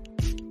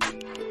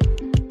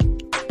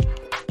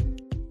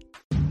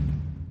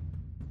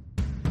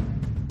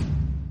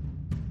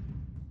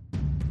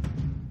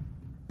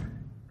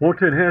 Want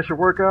to enhance your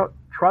workout?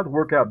 Try the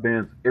workout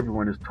bands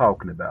everyone is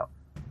talking about.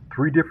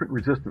 3 different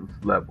resistance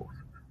levels: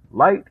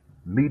 light,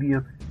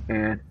 medium,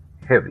 and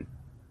heavy.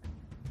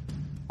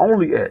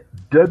 Only at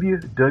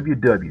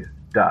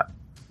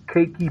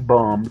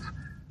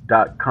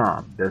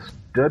www.cakeybums.com. That's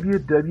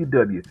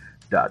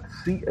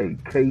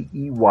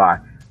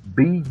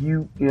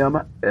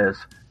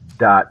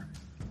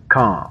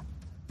www.cakeybums.com.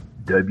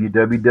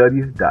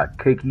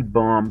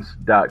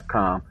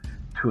 www.cakeybums.com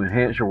to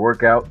enhance your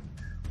workout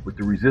with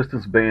the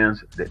resistance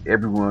bands that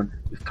everyone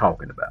is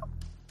talking about.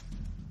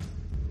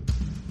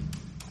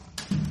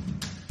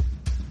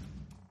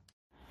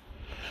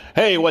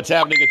 Hey, what's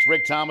happening? It's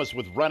Rick Thomas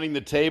with Running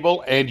the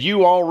Table, and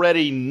you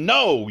already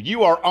know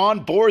you are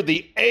on board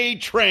the A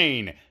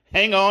train.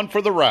 Hang on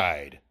for the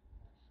ride.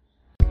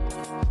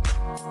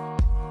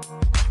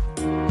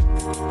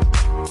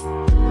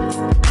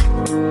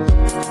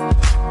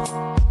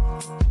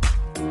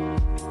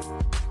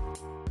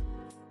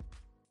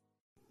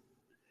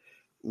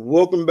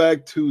 Welcome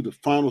back to the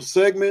final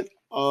segment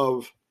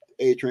of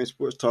A Train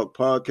Sports Talk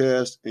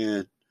podcast,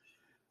 and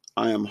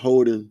I am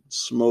holding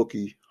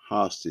Smokey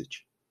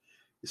hostage.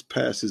 It's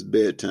past his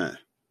bedtime.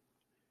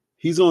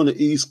 He's on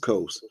the East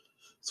Coast,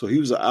 so he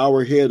was an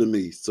hour ahead of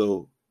me.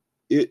 So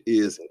it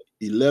is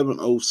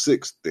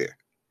 11:06 there.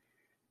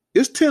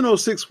 It's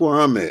 10:06 where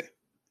I'm at,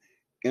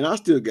 and I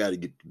still got to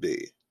get to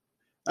bed.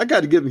 I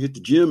got to get him hit the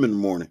gym in the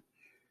morning,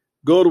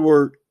 go to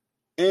work,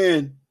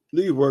 and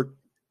leave work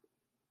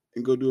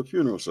and go do a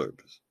funeral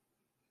service.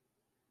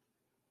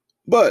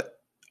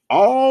 But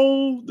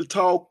all the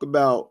talk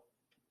about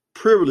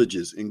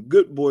privileges and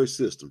good boy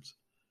systems,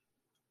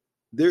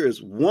 there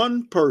is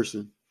one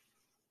person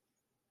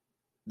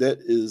that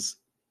is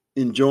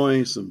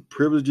enjoying some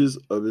privileges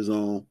of his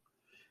own,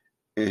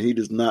 and he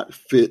does not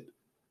fit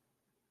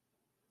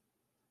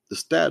the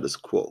status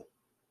quo.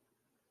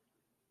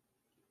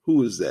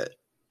 Who is that?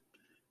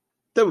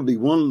 That would be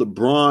one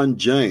LeBron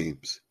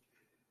James.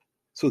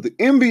 So the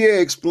NBA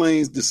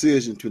explains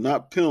decision to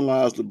not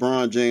penalize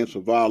LeBron James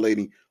for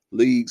violating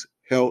league's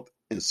health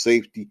and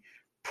safety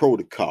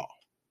protocol.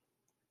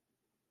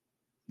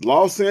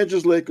 Los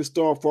Angeles Lakers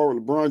star forward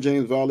LeBron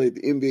James violated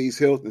the NBA's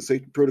health and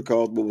safety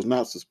protocols, but was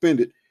not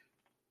suspended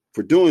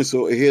for doing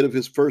so ahead of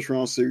his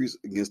first-round series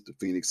against the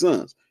Phoenix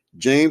Suns.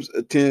 James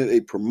attended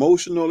a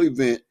promotional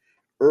event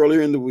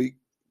earlier in the week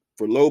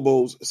for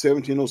Lobos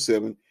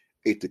 1707,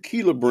 a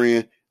tequila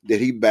brand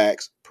that he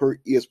backs, per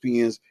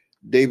ESPN's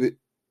David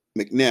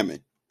McNamara.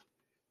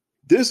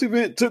 This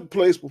event took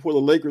place before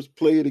the Lakers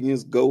played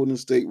against Golden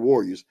State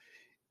Warriors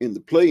in the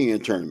play-in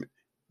tournament.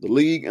 The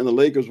league and the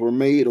Lakers were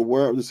made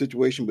aware of the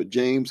situation, but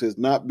James has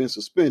not been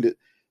suspended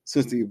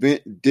since the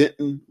event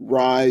didn't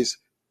rise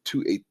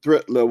to a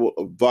threat level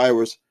of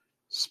virus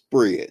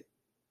spread.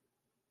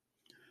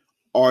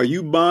 Are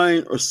you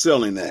buying or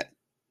selling that?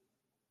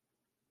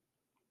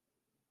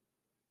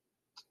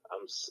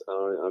 I'm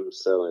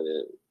selling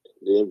it.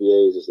 The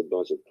NBA is just a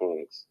bunch of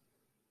punks.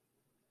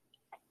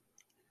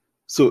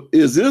 So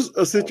is this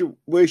a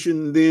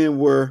situation then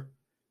where,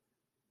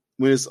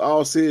 when it's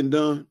all said and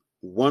done,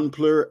 one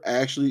player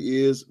actually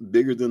is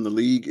bigger than the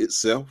league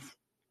itself?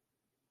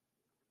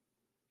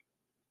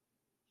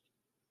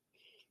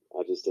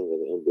 I just think that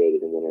the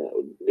NBA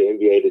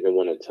didn't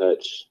want to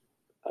touch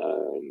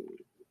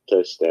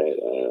that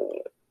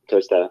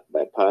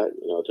pot,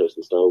 touch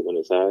the stove when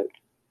it's hot,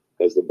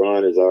 because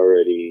LeBron has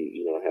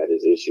already, had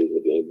his issues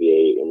with the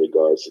NBA in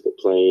regards to the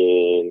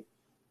play-in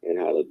and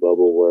how the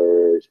bubble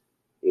works,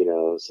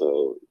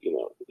 so,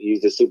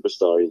 he's the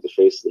superstar, he's the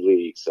face of the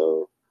league,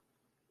 so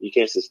you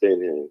can't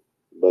suspend him,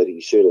 but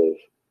he should have,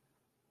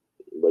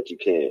 but you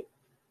can't.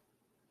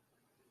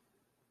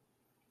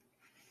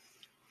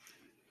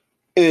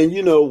 And,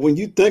 when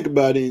you think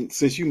about it,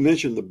 since you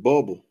mentioned the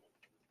bubble,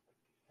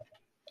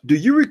 do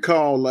you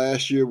recall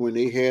last year when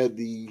they had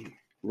the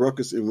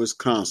ruckus in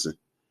Wisconsin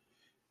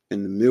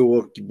and the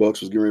Milwaukee Bucks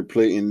was getting ready to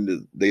play,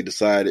 and they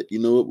decided,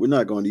 we're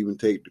not going to even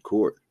take the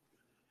court.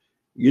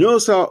 You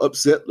notice how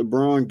upset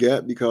LeBron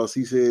got because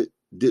he said,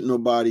 didn't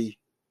nobody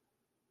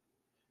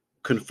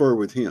confer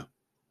with him?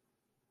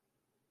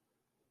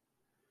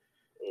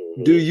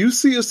 Mm-hmm. Do you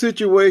see a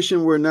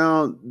situation where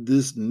now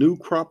this new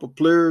crop of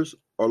players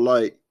are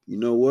like, you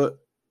know what,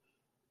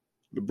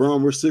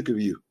 LeBron, we're sick of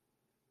you.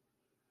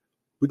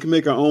 We can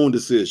make our own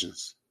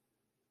decisions.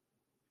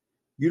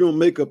 You don't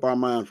make up our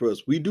mind for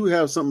us. We do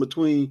have something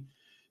between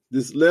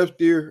this left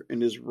ear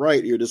and this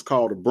right ear that's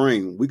called a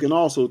brain. We can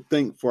also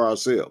think for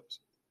ourselves.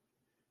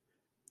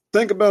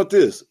 Think about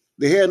this.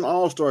 They had an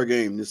all-star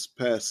game this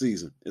past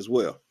season as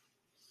well.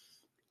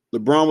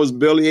 LeBron was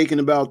belly aching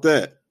about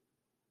that.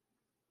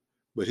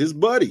 But his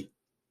buddy,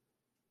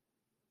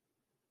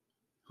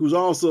 who's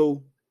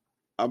also,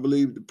 I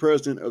believe, the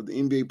president of the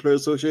NBA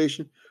Players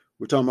Association,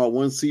 we're talking about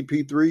one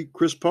CP3,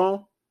 Chris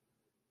Paul.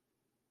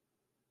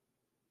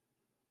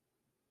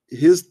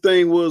 His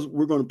thing was,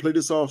 we're going to play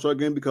this all-star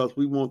game because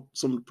we want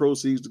some of the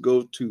proceeds to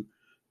go to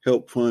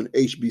help fund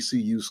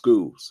HBCU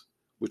schools,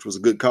 which was a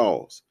good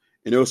cause.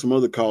 And there were some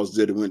other causes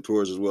that it went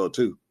towards as well,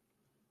 too.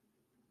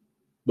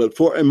 But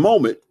for a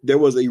moment, there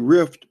was a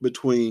rift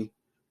between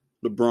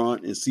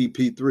LeBron and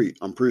CP3.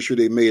 I'm pretty sure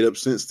they made up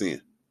since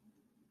then.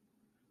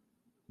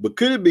 But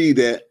could it be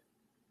that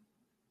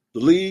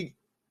the league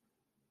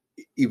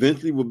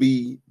eventually will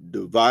be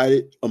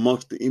divided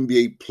amongst the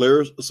NBA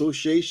Players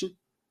Association?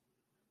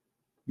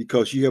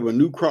 Because you have a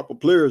new crop of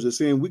players that are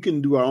saying we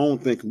can do our own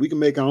thinking. We can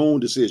make our own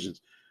decisions.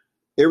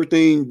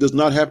 Everything does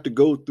not have to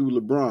go through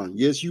LeBron.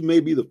 Yes, you may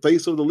be the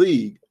face of the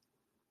league,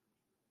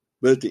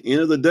 but at the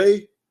end of the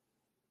day,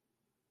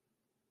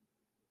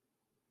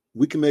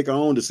 we can make our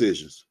own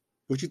decisions.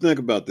 What you think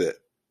about that?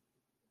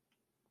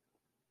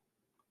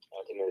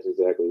 I think that's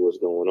exactly what's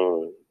going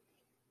on.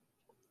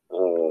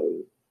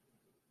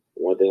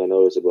 One thing I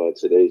notice about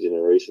today's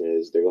generation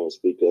is they're going to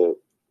speak up,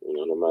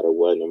 no matter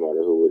what, no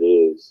matter who it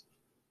is.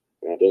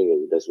 And I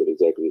think that's what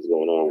exactly is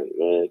going on,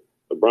 man.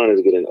 LeBron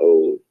is getting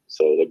old,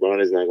 so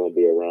LeBron is not going to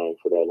be around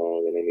for that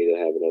long, and they need to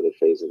have another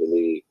face of the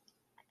league.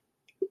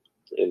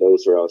 And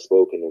those who are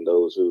outspoken and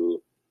those who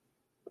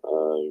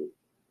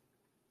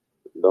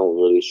don't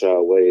really shy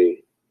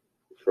away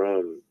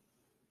from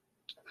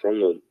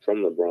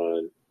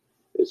LeBron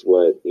is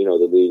what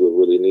the league would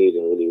really need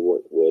and really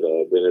would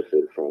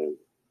benefit from.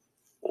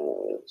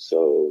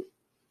 So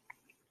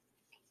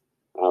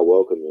I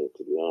welcome it,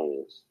 to be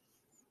honest.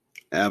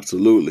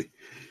 Absolutely.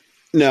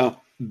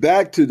 Now,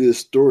 back to this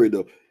story,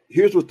 though.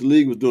 Here's what the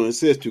league was doing. It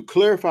says to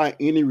clarify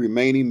any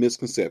remaining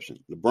misconceptions.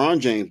 LeBron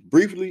James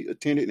briefly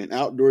attended an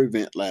outdoor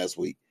event last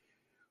week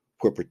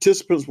where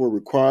participants were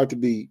required to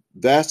be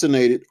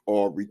vaccinated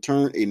or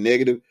return a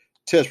negative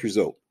test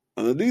result.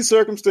 Under these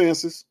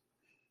circumstances,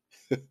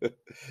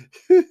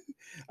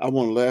 I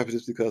want to laugh at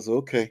this because,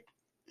 okay.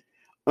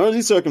 Under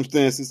these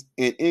circumstances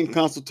and in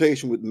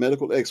consultation with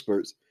medical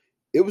experts,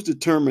 it was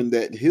determined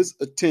that his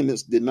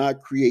attendance did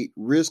not create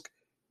risk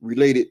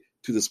related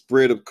to the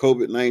spread of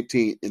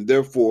COVID-19, and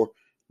therefore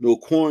no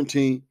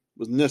quarantine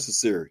was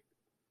necessary.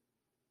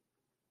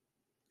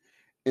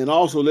 And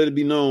also let it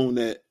be known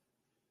that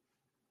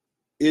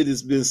it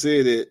has been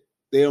said that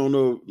they don't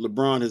know if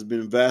LeBron has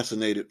been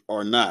vaccinated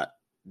or not.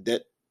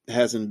 That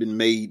hasn't been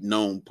made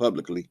known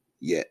publicly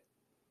yet.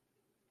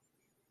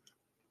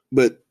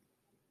 But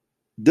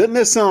doesn't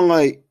that sound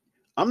like,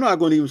 I'm not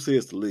going to even say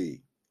it's the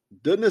league.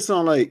 Doesn't it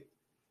sound like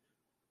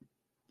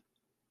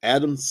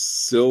Adam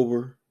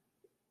Silver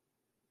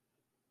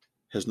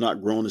has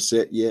not grown a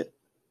set yet?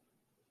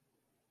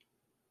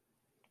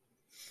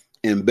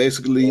 And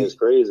basically, it's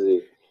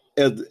crazy.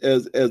 As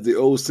the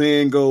old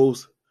saying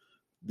goes,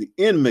 the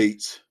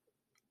inmates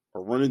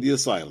are running the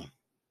asylum.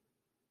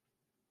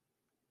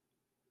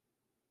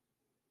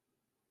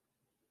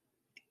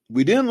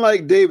 We didn't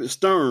like David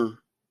Stern,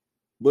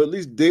 but at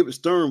least David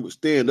Stern would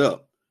stand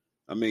up.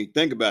 I mean,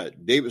 think about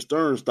it. David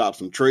Stern stopped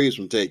some trades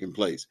from taking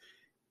place.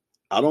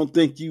 I don't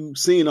think you've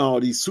seen all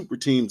these super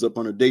teams up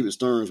under David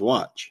Stern's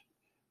watch.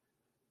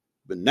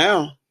 But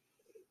now,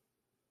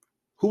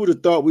 who would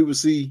have thought we would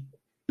see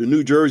the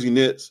New Jersey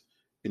Nets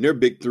and their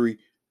big three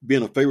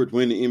being a favorite to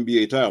win the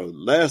NBA title?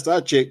 Last I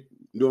checked,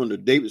 during the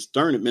David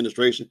Stern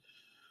administration,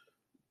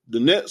 the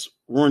Nets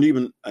weren't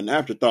even an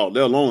afterthought,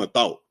 let alone a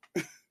thought.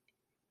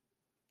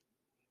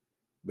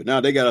 But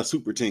now they got a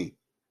super team.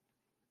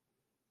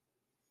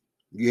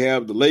 You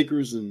have the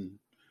Lakers and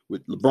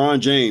with LeBron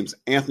James,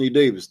 Anthony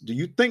Davis. Do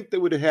you think that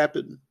would have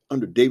happened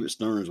under David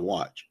Stern's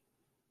watch?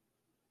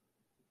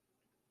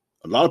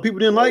 A lot of people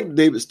didn't like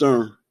David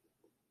Stern.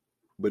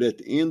 But at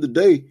the end of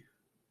the day,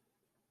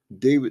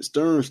 David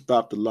Stern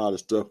stopped a lot of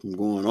stuff from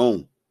going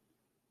on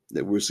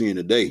that we're seeing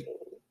today.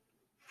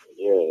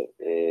 Yeah,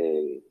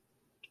 and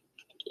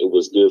it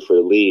was good for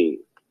the league.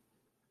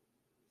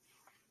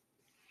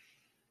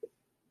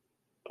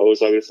 I was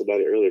talking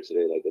about it earlier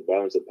today. Like, the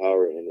balance of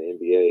power in the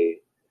NBA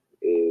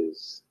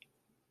is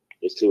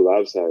too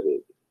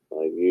lopsided.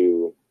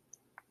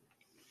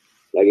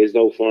 It's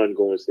no fun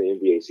going to the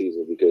NBA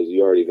season because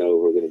you already know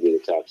who are going to be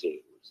the top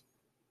teams.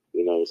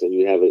 You know what I'm saying?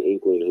 You have an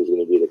inkling who's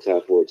going to be the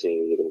top 4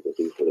 team. You're going to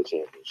compete for the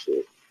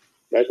championship.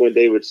 Back when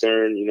David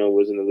Stern,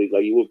 was in the league,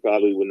 you would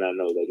not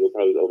know that. You'll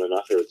probably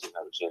not favorite team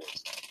have a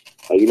chance.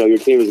 Your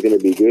team is going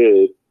to be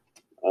good,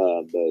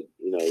 but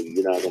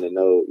you're not going to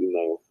know,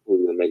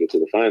 who's going to make it to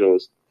the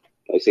finals.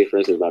 Like, say for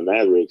instance, my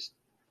Mavericks,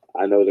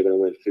 I know they're going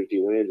to win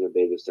 50 wins when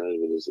David Stern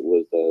was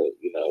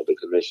the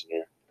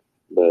commissioner.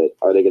 But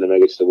are they going to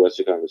make it to the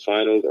Western Conference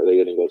Finals? Are they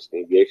going to go to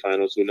the NBA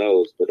Finals? Who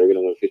knows? But they're going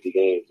to win 50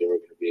 games. They're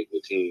going to be a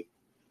good team.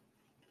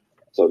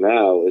 So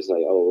now it's like,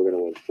 we're going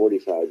to win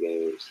 45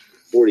 games,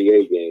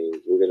 48 games.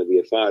 We're going to be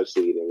a 5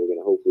 seed, and we're going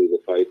to hopefully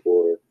fight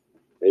for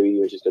maybe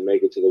even just to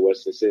make it to the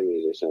Western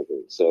semis or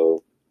something.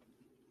 So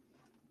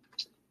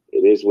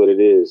it is what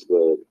it is.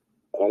 But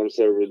Adam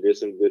Silver did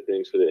some good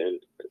things for the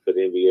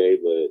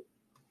NBA. But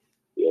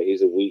yeah,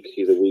 he's a weak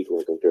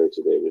one compared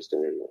to David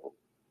Stern now.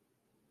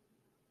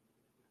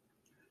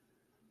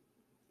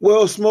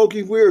 Well,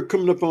 Smokey, we're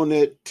coming up on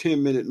that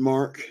 10-minute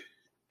mark,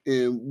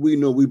 and we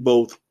know we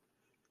both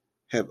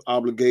have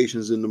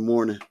obligations in the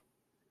morning.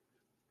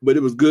 But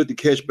it was good to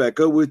catch back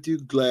up with you.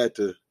 Glad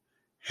to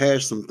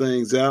hash some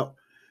things out.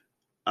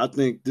 I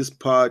think this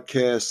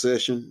podcast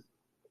session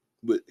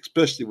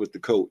especially with the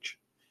coach.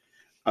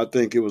 I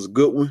think it was a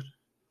good one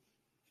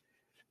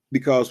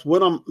because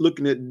what I'm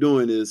looking at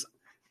doing is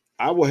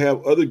I will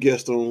have other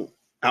guests on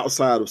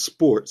outside of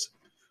sports,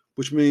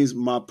 which means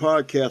my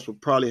podcast will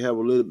probably have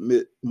a little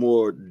bit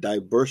more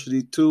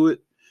diversity to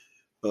it.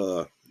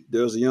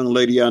 There's a young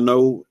lady I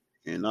know,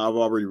 and I've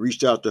already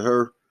reached out to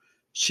her.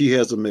 She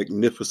has a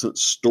magnificent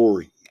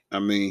story. I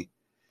mean,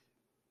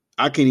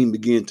 I can't even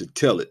begin to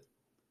tell it.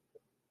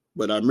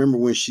 But I remember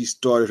when she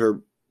started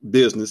her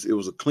business, it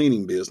was a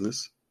cleaning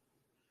business.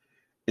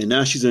 And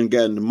now she's gotten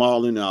into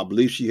modeling, and I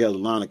believe she has a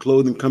line of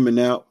clothing coming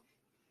out.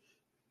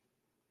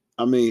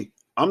 I mean,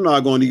 I'm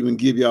not going to even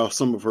give y'all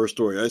some of her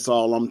story. That's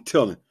all I'm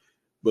telling.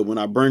 But when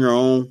I bring her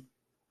on,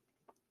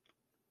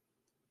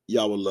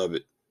 y'all will love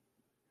it.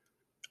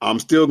 I'm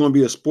still going to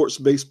be a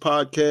sports-based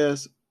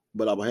podcast,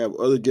 but I will have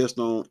other guests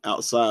on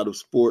outside of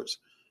sports,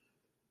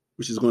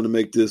 which is going to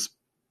make this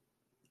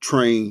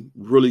train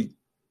really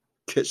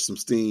catch some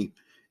steam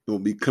and will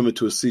be coming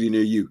to a city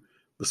near you.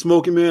 But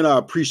Smokey, man, I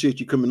appreciate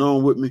you coming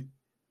on with me.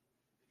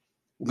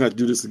 We're going to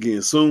do this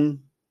again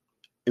soon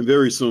and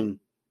very soon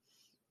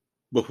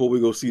before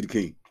we go see the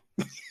King.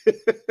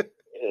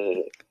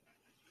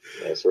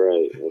 That's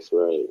right. That's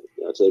right.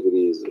 Y'all take it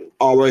easy.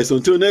 All right. So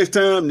until next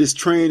time, this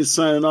train is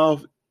signing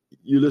off.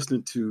 You're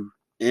listening to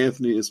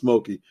Anthony and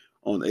Smokey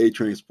on the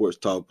A-Train Sports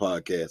Talk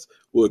podcast.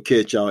 We'll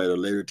catch y'all at a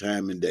later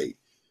time and date.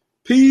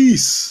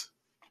 Peace.